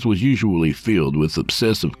parents was usually filled with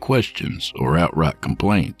obsessive questions or outright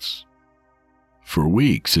complaints. For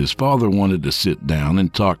weeks, his father wanted to sit down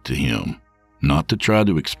and talk to him, not to try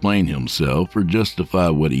to explain himself or justify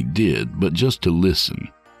what he did, but just to listen,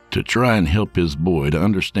 to try and help his boy to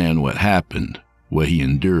understand what happened, what he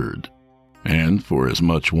endured. And for as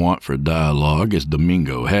much want for dialogue as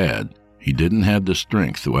Domingo had, he didn't have the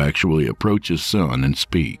strength to actually approach his son and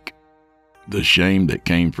speak. The shame that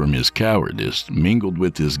came from his cowardice, mingled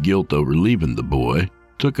with his guilt over leaving the boy,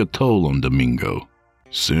 took a toll on Domingo.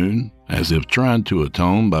 Soon, as if trying to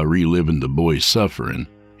atone by reliving the boy's suffering,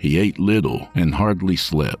 he ate little and hardly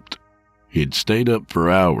slept. He'd stayed up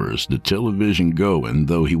for hours, the television going,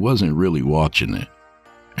 though he wasn't really watching it.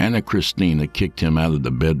 Ana Cristina kicked him out of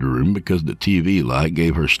the bedroom because the TV light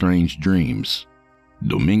gave her strange dreams.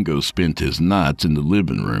 Domingo spent his nights in the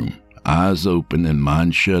living room, eyes open and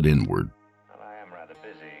mind shut inward. I am rather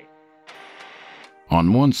busy.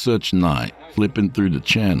 On one such night, flipping through the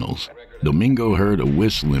channels, Domingo heard a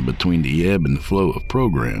whistling between the ebb and flow of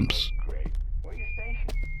programs.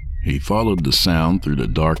 He followed the sound through the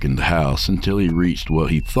darkened house until he reached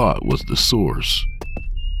what he thought was the source.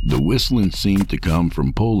 The whistling seemed to come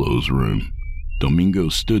from Polo's room. Domingo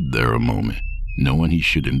stood there a moment, knowing he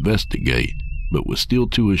should investigate, but was still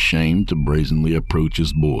too ashamed to brazenly approach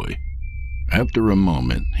his boy. After a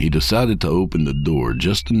moment, he decided to open the door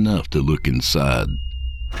just enough to look inside.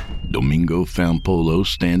 Domingo found Polo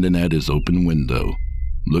standing at his open window,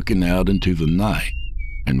 looking out into the night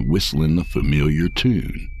and whistling a familiar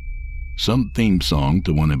tune, some theme song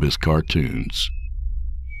to one of his cartoons.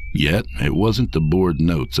 Yet it wasn't the bored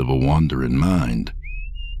notes of a wandering mind.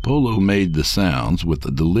 Polo made the sounds with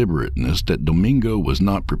a deliberateness that Domingo was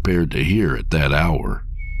not prepared to hear at that hour.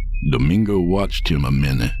 Domingo watched him a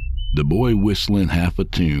minute, the boy whistling half a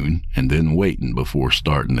tune and then waiting before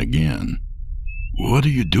starting again. "What are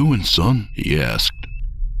you doing, son?" he asked.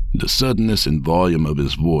 The suddenness and volume of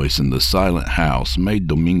his voice in the silent house made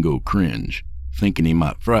Domingo cringe, thinking he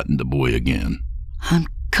might frighten the boy again. "I'm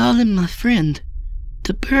calling my friend,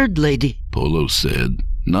 the bird lady," Polo said,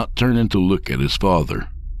 not turning to look at his father.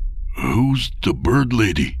 "Who's the bird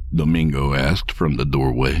lady?" Domingo asked from the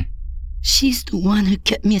doorway. "She's the one who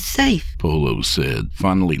kept me safe," Polo said,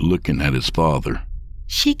 finally looking at his father.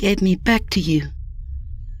 "She gave me back to you."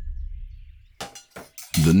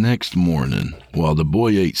 The next morning, while the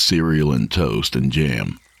boy ate cereal and toast and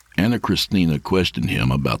jam, Anna Christina questioned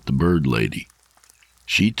him about the bird lady.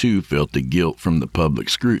 She too felt the guilt from the public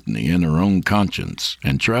scrutiny and her own conscience,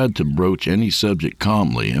 and tried to broach any subject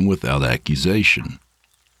calmly and without accusation.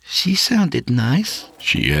 "She sounded nice,"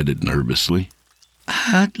 she added nervously.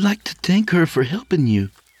 "I'd like to thank her for helping you."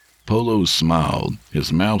 Polo smiled,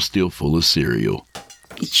 his mouth still full of cereal.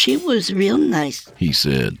 "She was real nice," he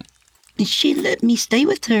said. "She let me stay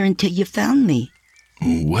with her until you found me."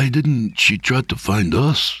 "Why didn't she try to find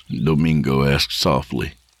us?" Domingo asked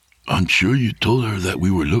softly. "I'm sure you told her that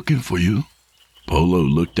we were looking for you." Polo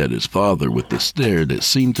looked at his father with a stare that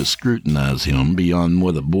seemed to scrutinize him beyond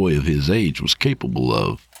what a boy of his age was capable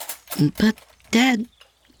of. "But, Dad,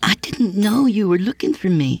 I didn't know you were looking for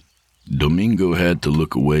me." Domingo had to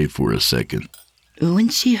look away for a second. "When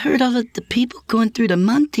she heard all of the people going through the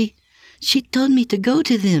monte, she told me to go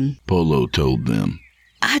to them," Polo told them.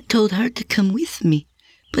 "I told her to come with me,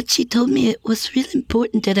 but she told me it was real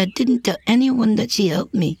important that I didn't tell anyone that she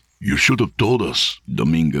helped me." "You should have told us,"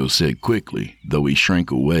 Domingo said quickly, though he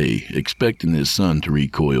shrank away, expecting his son to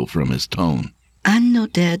recoil from his tone. "I know,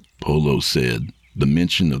 Dad," Polo said, the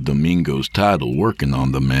mention of Domingo's title working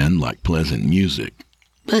on the man like pleasant music.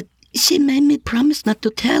 "But she made me promise not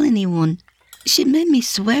to tell anyone. She made me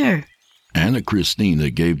swear." Anna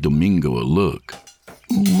Christina gave Domingo a look.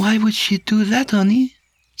 "Why would she do that, honey?"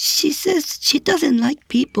 "She says she doesn't like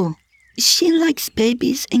people. She likes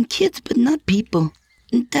babies and kids, but not people.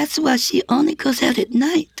 That's why she only goes out at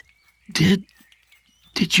night." Did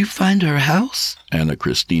you find her house?" Anna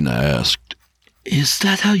Christina asked. "Is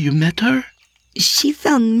that how you met her?" "She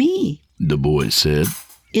found me," the boy said.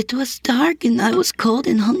 "It was dark and I was cold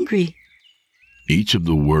and hungry." Each of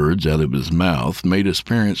the words out of his mouth made his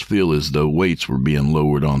parents feel as though weights were being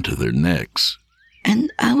lowered onto their necks.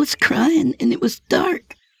 "And I was crying and it was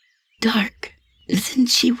dark. Dark. Then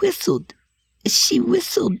she whistled. She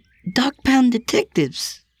whistled, 'Dog Pound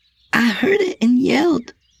Detectives.' I heard it and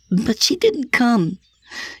yelled, but she didn't come.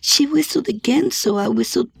 She whistled again, so I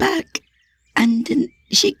whistled back. And then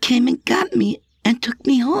she came and got me and took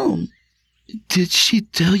me home." "Did she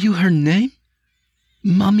tell you her name?"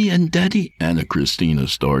 "Mommy and Daddy," Anna Christina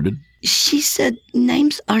started. "She said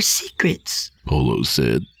names are secrets," Polo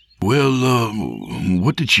said. "Well,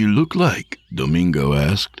 what did she look like?" Domingo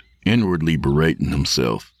asked, inwardly berating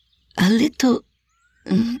himself. "A little,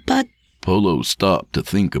 but..." Polo stopped to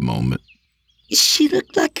think a moment. "She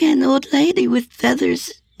looked like an old lady with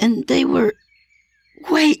feathers, and they were...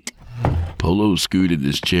 Wait!" Polo scooted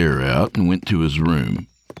his chair out and went to his room.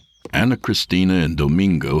 Anna Christina and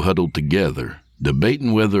Domingo huddled together,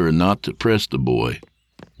 debating whether or not to press the boy,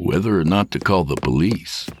 whether or not to call the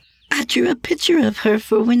police. "I drew a picture of her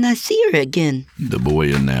for when I see her again," the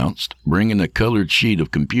boy announced, bringing a colored sheet of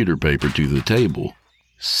computer paper to the table.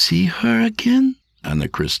 "See her again?" Anna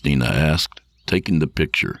Christina asked, taking the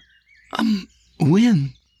picture.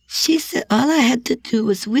 When?" "She said all I had to do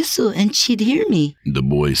was whistle and she'd hear me," the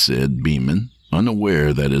boy said, beaming,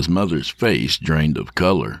 unaware that his mother's face drained of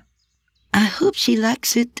color. "I hope she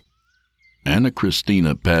likes it." Anna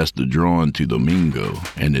Christina passed the drawing to Domingo,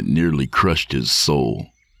 and it nearly crushed his soul.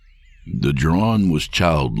 The drawing was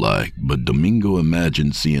childlike, but Domingo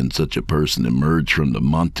imagined seeing such a person emerge from the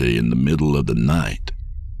monte in the middle of the night.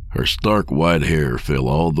 Her stark white hair fell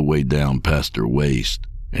all the way down past her waist,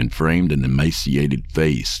 and framed an emaciated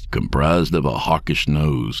face comprised of a hawkish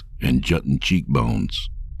nose and jutting cheekbones.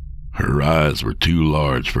 Her eyes were too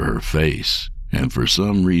large for her face, and for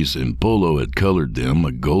some reason Polo had colored them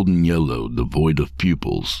a golden yellow devoid of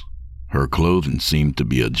pupils. Her clothing seemed to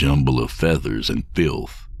be a jumble of feathers and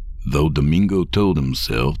filth, though Domingo told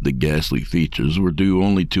himself the ghastly features were due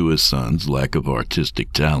only to his son's lack of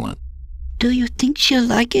artistic talent. Do you think she'll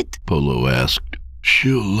like it? Polo asked.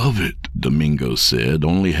 She'll love it, Domingo said,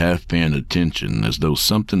 only half paying attention as though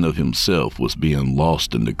something of himself was being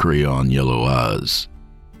lost in the crayon yellow eyes.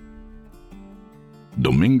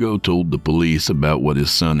 Domingo told the police about what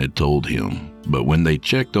his son had told him, but when they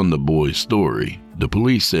checked on the boy's story, the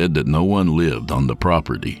police said that no one lived on the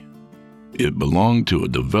property. It belonged to a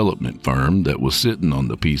development firm that was sitting on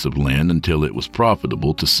the piece of land until it was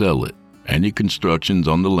profitable to sell it. Any constructions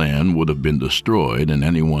on the land would have been destroyed and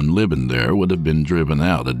anyone living there would have been driven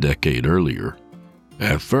out a decade earlier.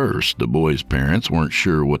 At first, the boy's parents weren't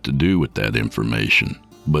sure what to do with that information,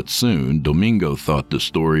 but soon Domingo thought the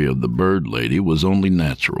story of the bird lady was only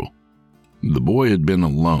natural. The boy had been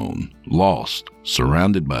alone, lost,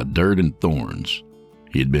 surrounded by dirt and thorns.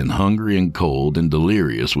 He had been hungry and cold and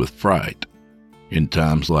delirious with fright. In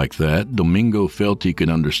times like that, Domingo felt he could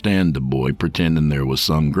understand the boy pretending there was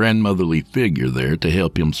some grandmotherly figure there to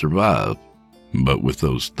help him survive. But with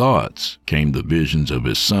those thoughts came the visions of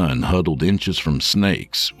his son huddled inches from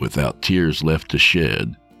snakes without tears left to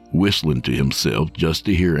shed, whistling to himself just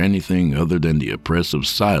to hear anything other than the oppressive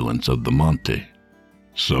silence of the monte.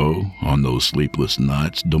 So, on those sleepless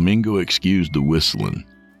nights, Domingo excused the whistling.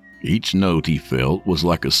 Each note he felt was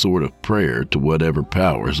like a sort of prayer to whatever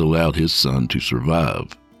powers allowed his son to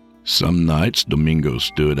survive. Some nights Domingo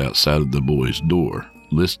stood outside of the boy's door,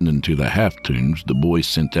 listening to the half-tunes the boy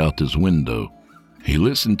sent out his window. He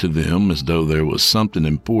listened to them as though there was something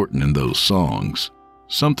important in those songs,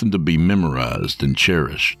 something to be memorized and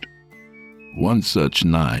cherished. One such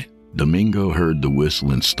night, Domingo heard the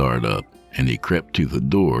whistling start up, and he crept to the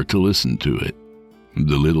door to listen to it.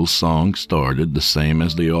 The little song started the same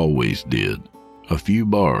as they always did, a few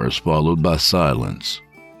bars followed by silence.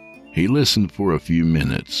 He listened for a few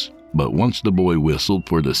minutes, but once the boy whistled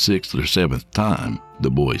for the 6th or 7th time, the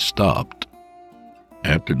boy stopped.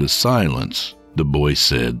 After the silence, the boy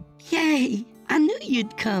said, Yay! I knew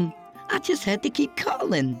you'd come. I just had to keep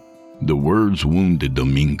calling. The words wounded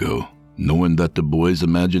Domingo, knowing that the boy's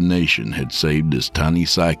imagination had saved his tiny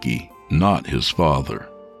psyche, not his father.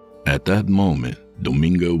 At that moment,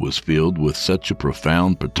 Domingo was filled with such a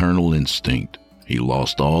profound paternal instinct, he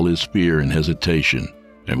lost all his fear and hesitation,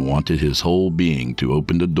 and wanted his whole being to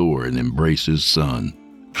open the door and embrace his son.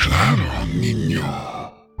 Claro,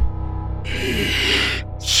 niño.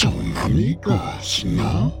 Son amigos,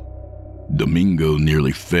 no? Domingo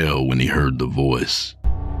nearly fell when he heard the voice.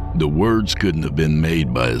 The words couldn't have been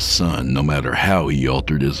made by his son, no matter how he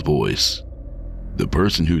altered his voice. The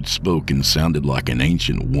person who'd spoken sounded like an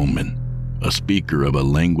ancient woman, a speaker of a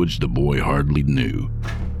language the boy hardly knew.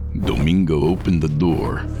 Domingo opened the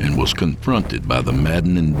door and was confronted by the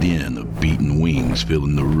maddening din of beaten wings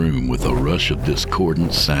filling the room with a rush of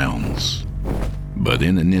discordant sounds. But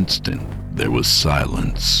in an instant, there was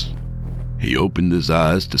silence. He opened his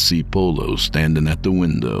eyes to see Polo standing at the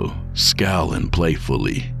window, scowling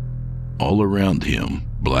playfully. All around him,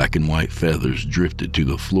 black and white feathers drifted to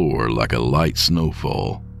the floor like a light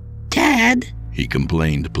snowfall. Dad, he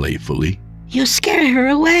complained playfully. You scare her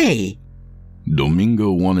away.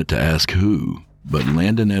 Domingo wanted to ask who, but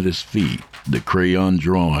landing at his feet, the crayon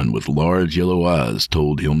drawing with large yellow eyes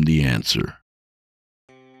told him the answer.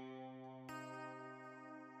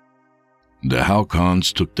 The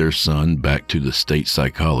Halcons took their son back to the state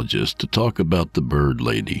psychologist to talk about the bird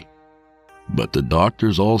lady. But the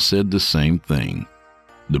doctors all said the same thing.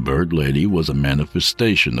 The bird lady was a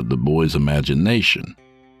manifestation of the boy's imagination,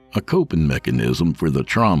 a coping mechanism for the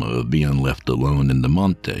trauma of being left alone in the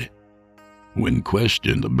monte. When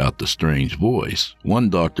questioned about the strange voice, one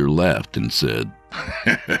doctor laughed and said,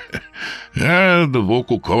 Yeah, the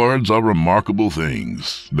vocal cords are remarkable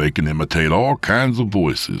things. They can imitate all kinds of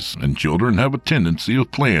voices, and children have a tendency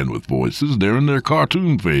of playing with voices during their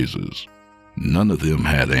cartoon phases. None of them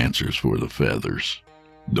had answers for the feathers.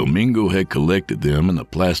 Domingo had collected them in a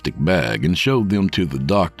plastic bag and showed them to the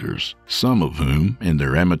doctors, some of whom, in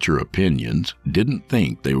their amateur opinions, didn't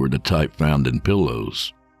think they were the type found in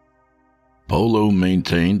pillows. Polo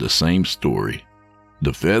maintained the same story.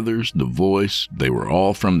 The feathers, the voice, they were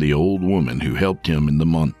all from the old woman who helped him in the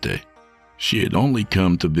monte. She had only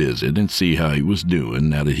come to visit and see how he was doing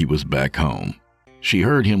now that he was back home. She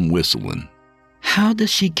heard him whistling. How does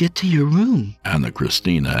she get to your room? Ana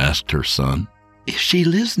Cristina asked her son. If she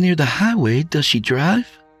lives near the highway, does she drive?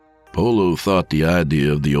 Polo thought the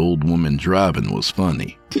idea of the old woman driving was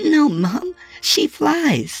funny. No, Mom. She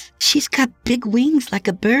flies. She's got big wings like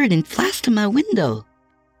a bird and flies to my window.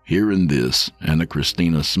 Hearing this, Anna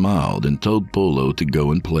Christina smiled and told Polo to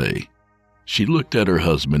go and play. She looked at her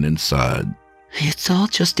husband and sighed. It's all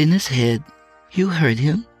just in his head. You heard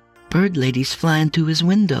him. Bird ladies flying to his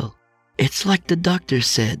window. It's like the doctor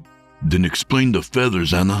said. Then explain the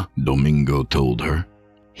feathers, Anna, Domingo told her.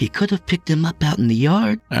 He could have picked them up out in the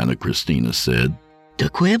yard, Anna Christina said. The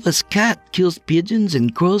Cueva's cat kills pigeons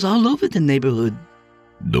and crows all over the neighborhood.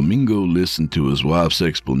 Domingo listened to his wife's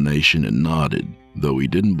explanation and nodded, though he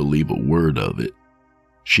didn't believe a word of it.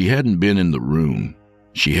 She hadn't been in the room.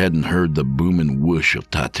 She hadn't heard the booming whoosh of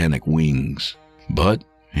titanic wings. But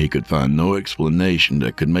he could find no explanation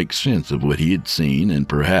that could make sense of what he had seen, and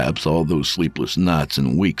perhaps all those sleepless nights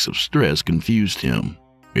and weeks of stress confused him.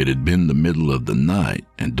 It had been the middle of the night,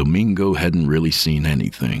 and Domingo hadn't really seen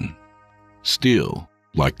anything. Still,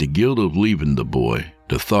 like the guilt of leaving the boy,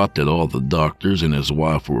 the thought that all the doctors and his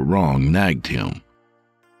wife were wrong nagged him.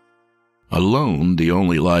 Alone, the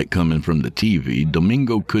only light coming from the TV,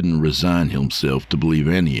 Domingo couldn't resign himself to believe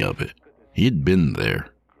any of it. He'd been there.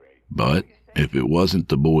 But if it wasn't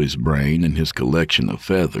the boy's brain and his collection of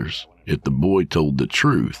feathers, if the boy told the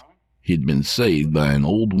truth, he'd been saved by an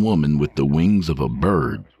old woman with the wings of a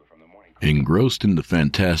bird. Engrossed in the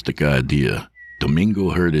fantastic idea,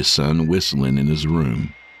 Domingo heard his son whistling in his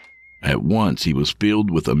room. At once he was filled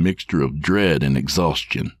with a mixture of dread and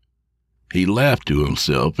exhaustion. He laughed to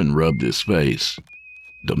himself and rubbed his face.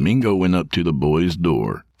 Domingo went up to the boy's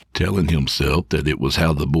door, telling himself that it was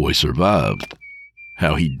how the boy survived,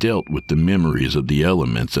 how he dealt with the memories of the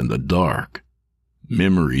elements and the dark,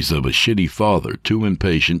 memories of a shitty father too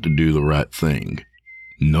impatient to do the right thing.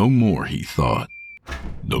 No more, he thought.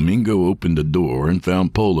 Domingo opened the door and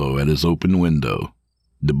found Polo at his open window.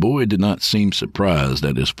 The boy did not seem surprised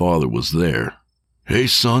that his father was there. Hey,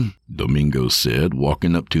 son, Domingo said,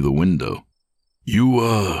 walking up to the window. You,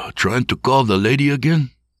 trying to call the lady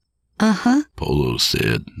again? Uh-huh, Polo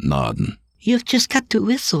said, nodding. you've just got to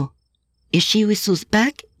whistle. If she whistles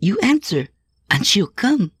back, you answer, and she'll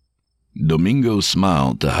come. Domingo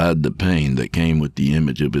smiled to hide the pain that came with the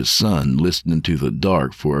image of his son listening to the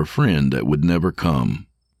dark for a friend that would never come.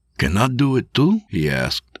 Can I do it too? He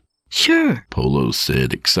asked. Sure, Polo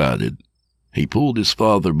said, excited. He pulled his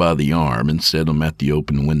father by the arm and set him at the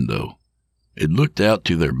open window. It looked out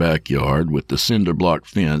to their backyard with the cinder block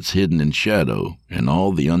fence hidden in shadow and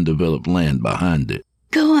all the undeveloped land behind it.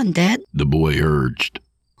 Go on, Dad. The boy urged.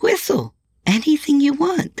 Whistle. Anything you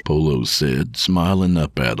want. Polo said, smiling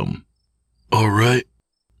up at him. All right.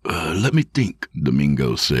 Let me think,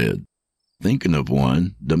 Domingo said. Thinking of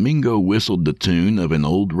one, Domingo whistled the tune of an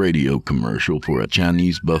old radio commercial for a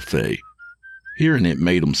Chinese buffet. Hearing it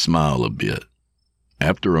made him smile a bit.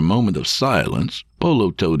 After a moment of silence, Polo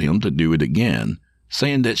told him to do it again,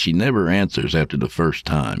 saying that she never answers after the first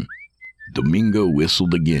time. Domingo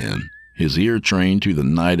whistled again, his ear trained to the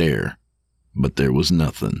night air. But there was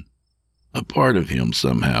nothing. A part of him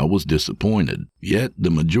somehow was disappointed, yet the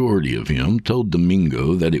majority of him told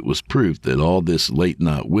Domingo that it was proof that all this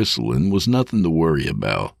late-night whistling was nothing to worry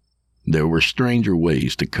about. There were stranger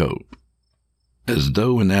ways to cope. As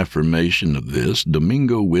though in affirmation of this,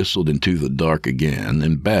 Domingo whistled into the dark again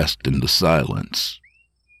and basked in the silence.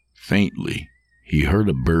 Faintly, he heard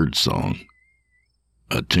a bird song.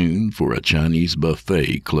 A tune for a Chinese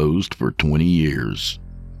buffet closed for 20 years.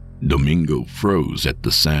 Domingo froze at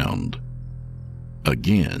the sound.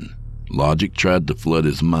 Again, logic tried to flood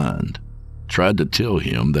his mind, tried to tell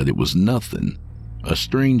him that it was nothing, a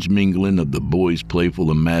strange mingling of the boy's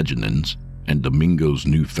playful imaginings and Domingo's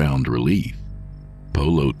newfound relief.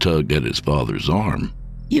 Polo tugged at his father's arm.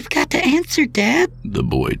 You've got to answer, Dad, the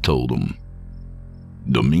boy told him.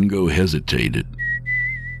 Domingo hesitated.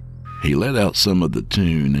 He let out some of the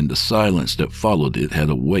tune, and the silence that followed it had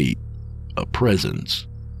a weight, a presence.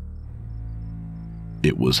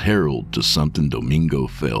 It was herald to something Domingo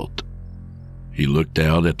felt. He looked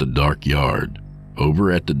out at the dark yard,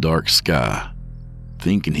 over at the dark sky,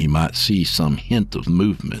 thinking he might see some hint of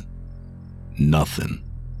movement. Nothing.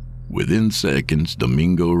 Within seconds,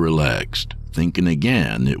 Domingo relaxed, thinking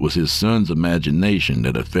again it was his son's imagination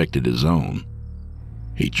that affected his own.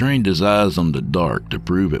 He trained his eyes on the dark to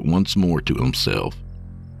prove it once more to himself.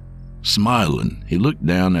 Smiling, he looked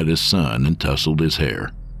down at his son and tousled his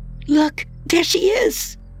hair. Look, there she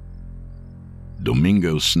is.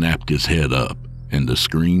 Domingo snapped his head up, and the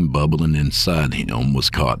scream bubbling inside him was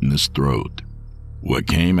caught in his throat. What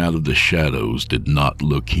came out of the shadows did not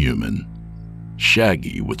look human.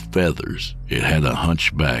 Shaggy with feathers, it had a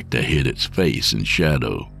hunchback that hid its face in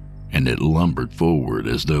shadow, and it lumbered forward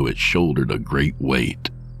as though it shouldered a great weight.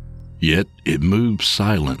 Yet it moved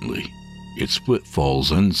silently, its footfalls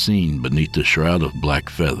unseen beneath the shroud of black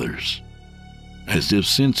feathers. As if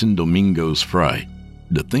sensing Domingo's fright,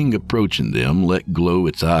 the thing approaching them let glow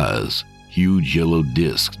its eyes, huge yellow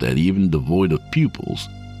discs that even devoid of pupils,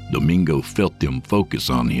 Domingo felt them focus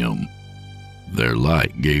on him. Their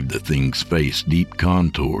light gave the thing's face deep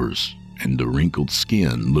contours, and the wrinkled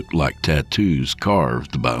skin looked like tattoos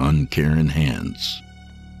carved by uncaring hands.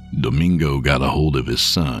 Domingo got a hold of his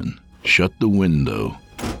son, shut the window,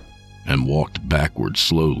 and walked backward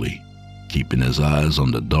slowly, keeping his eyes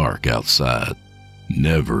on the dark outside.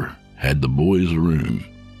 Never had the boy's room,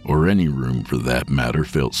 or any room for that matter,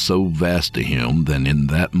 felt so vast to him than in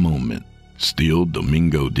that moment. Still,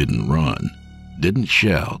 Domingo didn't run, didn't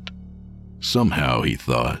shout. Somehow, he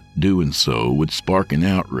thought, doing so would spark an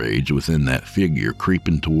outrage within that figure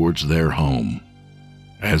creeping towards their home.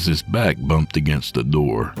 As his back bumped against the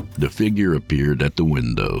door, the figure appeared at the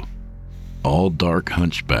window. All dark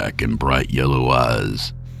hunchback and bright yellow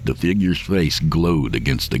eyes, the figure's face glowed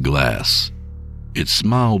against the glass. It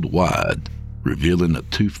smiled wide, revealing a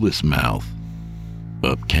toothless mouth.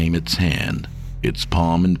 Up came its hand, its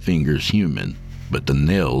palm and fingers human, but the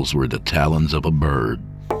nails were the talons of a bird.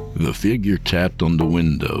 The figure tapped on the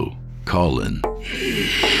window, calling,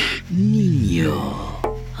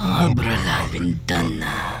 Niño, abra la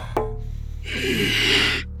ventana.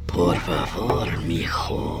 Por favor,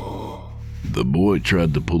 mijo. The boy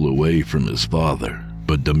tried to pull away from his father,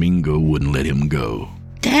 but Domingo wouldn't let him go.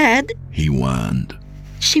 Dad, He whined.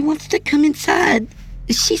 she wants to come inside.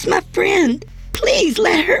 She's my friend. Please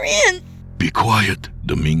let her in. Be quiet,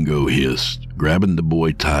 Domingo hissed, grabbing the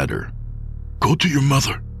boy tighter. Go to your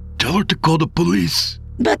mother. Tell her to call the police.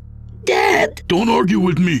 But, Dad, Don't argue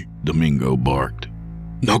with me. Domingo barked.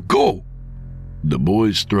 Now go. The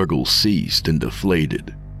boy's struggle ceased and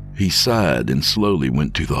deflated. He sighed and slowly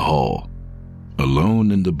went to the hall.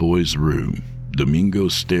 Alone in the boy's room, Domingo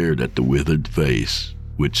stared at the withered face,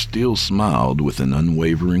 which still smiled with an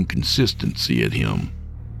unwavering consistency at him.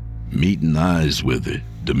 Meeting eyes with it,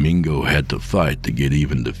 Domingo had to fight to get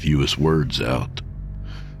even the fewest words out.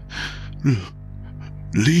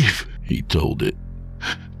 Leave. He told it.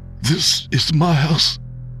 This is my house.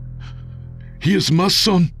 He is my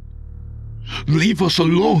son. Leave us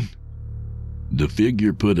alone. The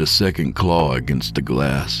figure put a second claw against the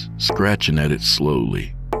glass, scratching at it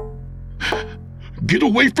slowly. Get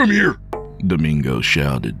away from here. Domingo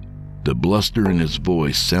shouted. The bluster in his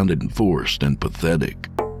voice sounded forced and pathetic.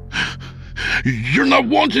 You're not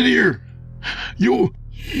wanted here. You...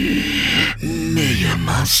 me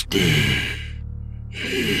llamaste.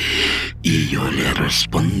 Y yo le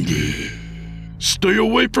respondí. Stay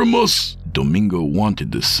away from us. Domingo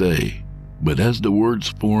wanted to say, but as the words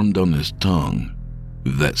formed on his tongue,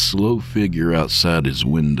 that slow figure outside his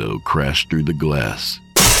window crashed through the glass.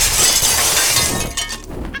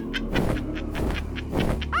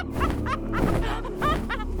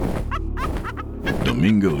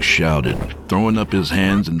 Domingo shouted, throwing up his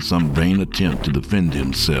hands in some vain attempt to defend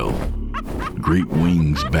himself. Great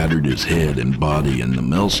wings battered his head and body, and the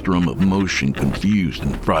maelstrom of motion confused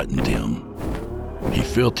and frightened him. He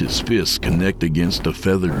felt his fists connect against the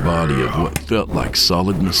feathered body of what felt like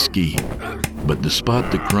solid mesquite. But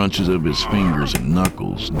despite the crunches of his fingers and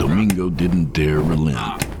knuckles, Domingo didn't dare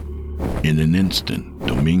relent. In an instant,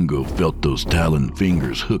 Domingo felt those taloned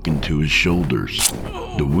fingers hook into his shoulders,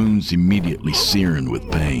 the wounds immediately searing with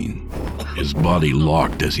pain. His body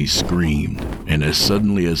locked as he screamed, and as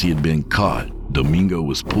suddenly as he had been caught, Domingo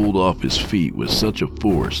was pulled off his feet with such a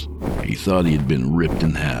force, he thought he had been ripped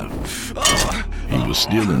in half. He was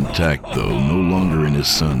still intact, though, no longer in his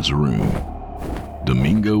son's room.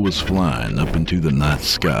 Domingo was flying up into the night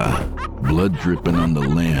sky, blood dripping on the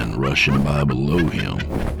land rushing by below him,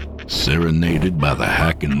 serenaded by the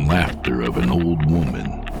hacking laughter of an old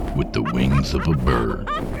woman with the wings of a bird.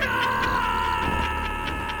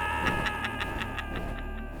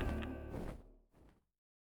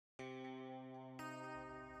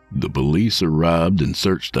 The police arrived and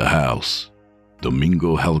searched the house.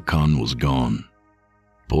 Domingo Halcon was gone.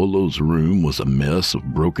 Polo's room was a mess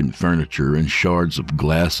of broken furniture and shards of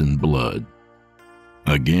glass and blood.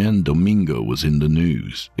 Again, Domingo was in the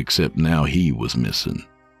news, except now he was missing.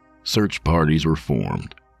 Search parties were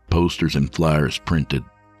formed, posters and flyers printed.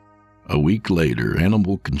 A week later,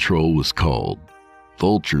 animal control was called.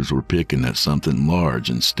 Vultures were picking at something large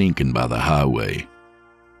and stinking by the highway.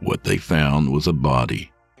 What they found was a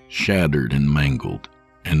body, shattered and mangled,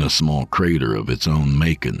 and a small crater of its own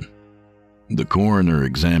making. The coroner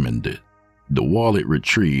examined it. The wallet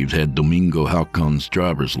retrieved had Domingo Halcon's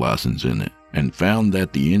driver's license in it, and found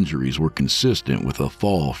that the injuries were consistent with a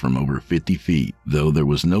fall from over 50 feet, though there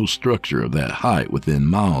was no structure of that height within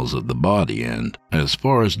miles of the body, and, as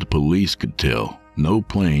far as the police could tell, no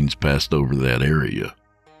planes passed over that area.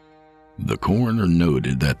 The coroner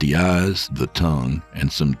noted that the eyes, the tongue,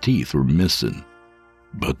 and some teeth were missing,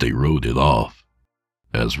 but they wrote it off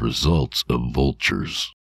as results of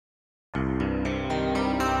vultures.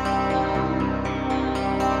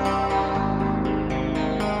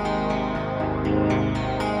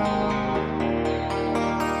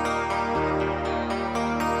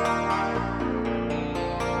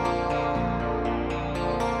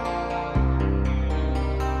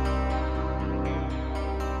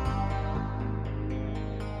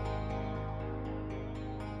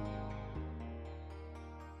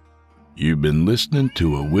 You've been listening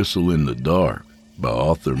to A Whistle in the Dark by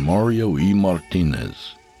author Mario E.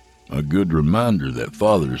 Martinez. A good reminder that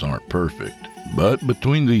fathers aren't perfect, but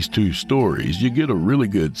between these two stories you get a really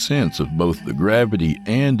good sense of both the gravity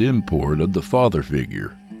and import of the father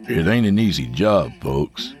figure. It ain't an easy job,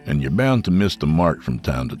 folks, and you're bound to miss the mark from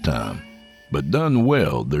time to time. But done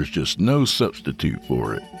well, there's just no substitute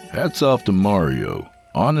for it. Hats off to Mario.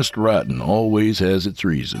 Honest writing always has its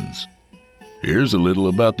reasons. Here's a little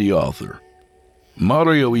about the author.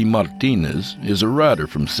 Mario E. Martinez is a writer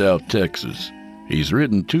from South Texas. He's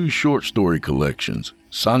written 2 short story collections,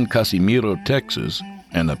 San Casimiro, Texas,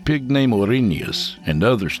 and A Pig Named Orinius, and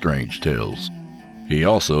Other Strange Tales. He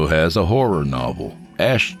also has a horror novel,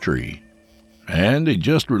 Ash Tree. And he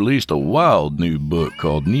just released a wild new book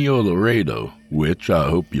called Neo Laredo, which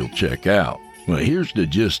I hope you'll check out. Well, here's the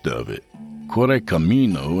gist of it.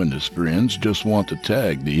 Correcamino and his friends just want to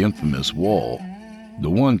tag the infamous wall, the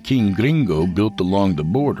one King Gringo built along the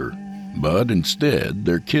border, but instead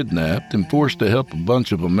they're kidnapped and forced to help a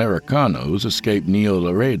bunch of Americanos escape Neo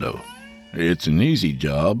Laredo. It's an easy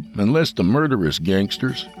job unless the murderous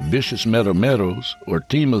gangsters, vicious meromeros, or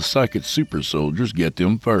team of psychic super soldiers get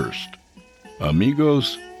them first.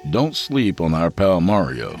 Amigos, don't sleep on our pal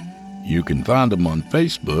Mario. You can find him on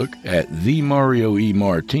Facebook at The Mario E.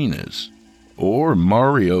 Martinez, or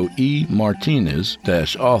Mario E.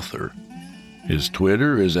 Martinez-author. His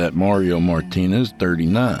Twitter is at Mario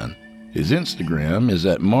Martinez39. His Instagram is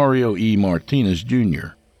at Mario E. Martinez Jr.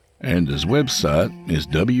 And his website is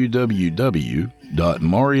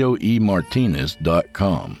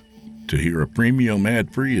www.marioemartinez.com. To hear a premium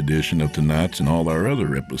ad-free edition of tonight's and all our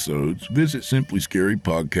other episodes, visit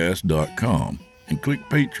simplyscarypodcast.com and click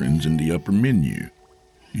Patrons in the upper menu.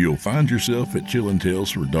 You'll find yourself at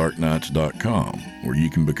chillintalesfordarknights.com, where you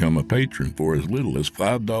can become a patron for as little as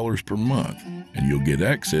 $5 per month, and you'll get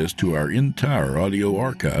access to our entire audio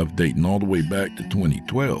archive dating all the way back to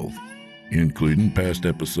 2012, including past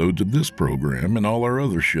episodes of this program and all our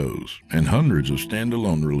other shows, and hundreds of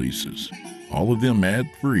standalone releases, all of them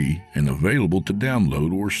ad-free and available to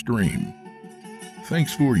download or stream.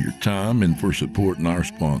 Thanks for your time and for supporting our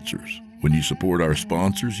sponsors. When you support our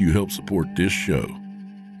sponsors, you help support this show.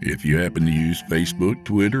 If you happen to use Facebook,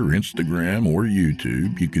 Twitter, Instagram, or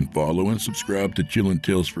YouTube, you can follow and subscribe to Chillin'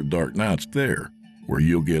 Tales for Dark Nights there, where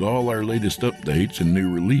you'll get all our latest updates and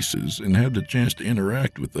new releases and have the chance to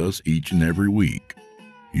interact with us each and every week.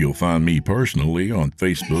 You'll find me personally on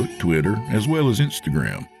Facebook, Twitter, as well as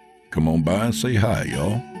Instagram. Come on by and say hi,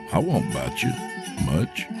 y'all. I won't bite you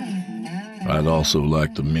much. I'd also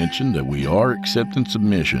like to mention that we are accepting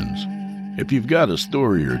submissions. If you've got a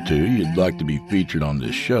story or two you'd like to be featured on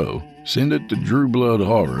this show, send it to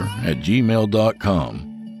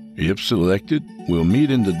drewbloodhorror@gmail.com. If selected, we'll meet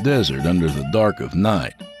in the desert under the dark of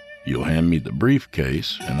night. You'll hand me the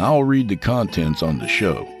briefcase, and I'll read the contents on the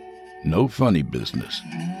show. No funny business.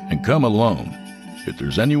 And come alone. If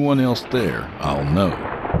there's anyone else there, I'll know.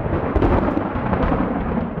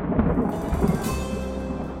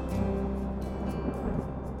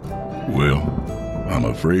 Well, I'm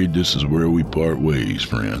afraid this is where we part ways,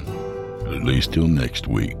 friend. At least till next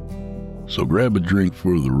week. So grab a drink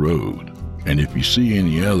for the road, and if you see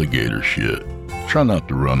any alligator shit, try not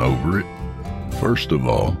to run over it. First of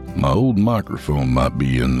all, my old microphone might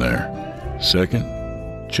be in there. Second,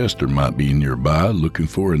 Chester might be nearby looking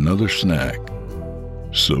for another snack.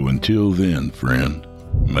 So until then, friend,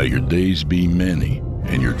 may your days be many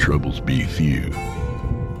and your troubles be few.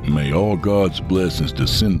 May all God's blessings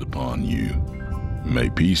descend upon you. May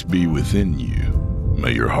peace be within you.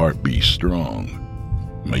 May your heart be strong.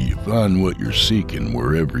 May you find what you're seeking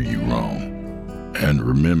wherever you roam. And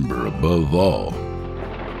remember, above all,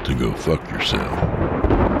 to go fuck yourself.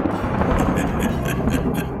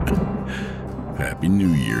 Happy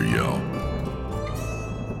New Year, y'all.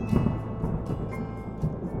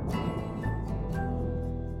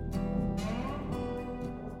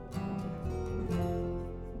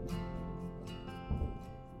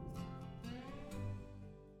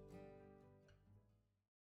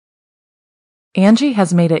 Angie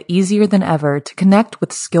has made it easier than ever to connect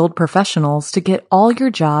with skilled professionals to get all your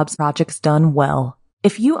jobs projects done well.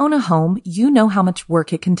 If you own a home, you know how much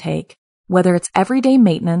work it can take, whether it's everyday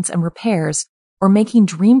maintenance and repairs or making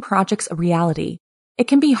dream projects a reality. It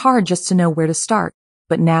can be hard just to know where to start,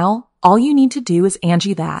 but now all you need to do is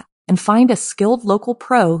Angie that and find a skilled local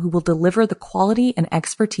pro who will deliver the quality and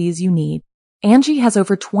expertise you need. Angie has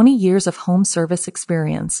over 20 years of home service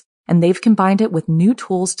experience, and they've combined it with new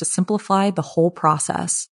tools to simplify the whole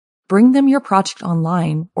process. Bring them your project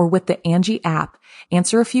online or with the Angie app,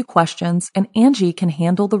 answer a few questions, and Angie can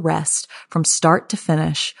handle the rest from start to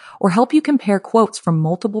finish or help you compare quotes from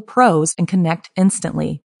multiple pros and connect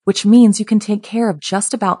instantly, which means you can take care of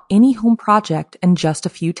just about any home project in just a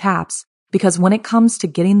few taps. Because when it comes to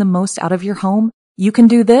getting the most out of your home, you can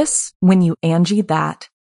do this when you Angie that.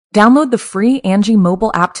 Download the free Angie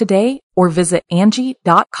mobile app today or visit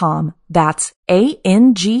Angie.com. That's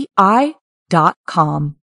ANGI.com.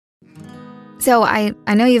 So I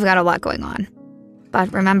know you've got a lot going on,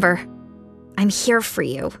 but remember, I'm here for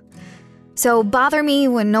you. So bother me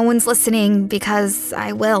when no one's listening because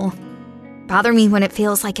I will. Bother me when it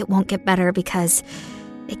feels like it won't get better because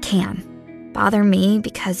it can. Bother me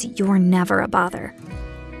because you're never a bother.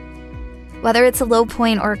 Whether it's a low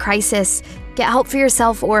point or a crisis, get help for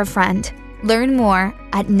yourself or a friend. Learn more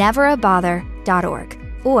at neverabother.org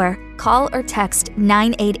or call or text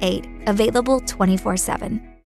 988, available 24/7.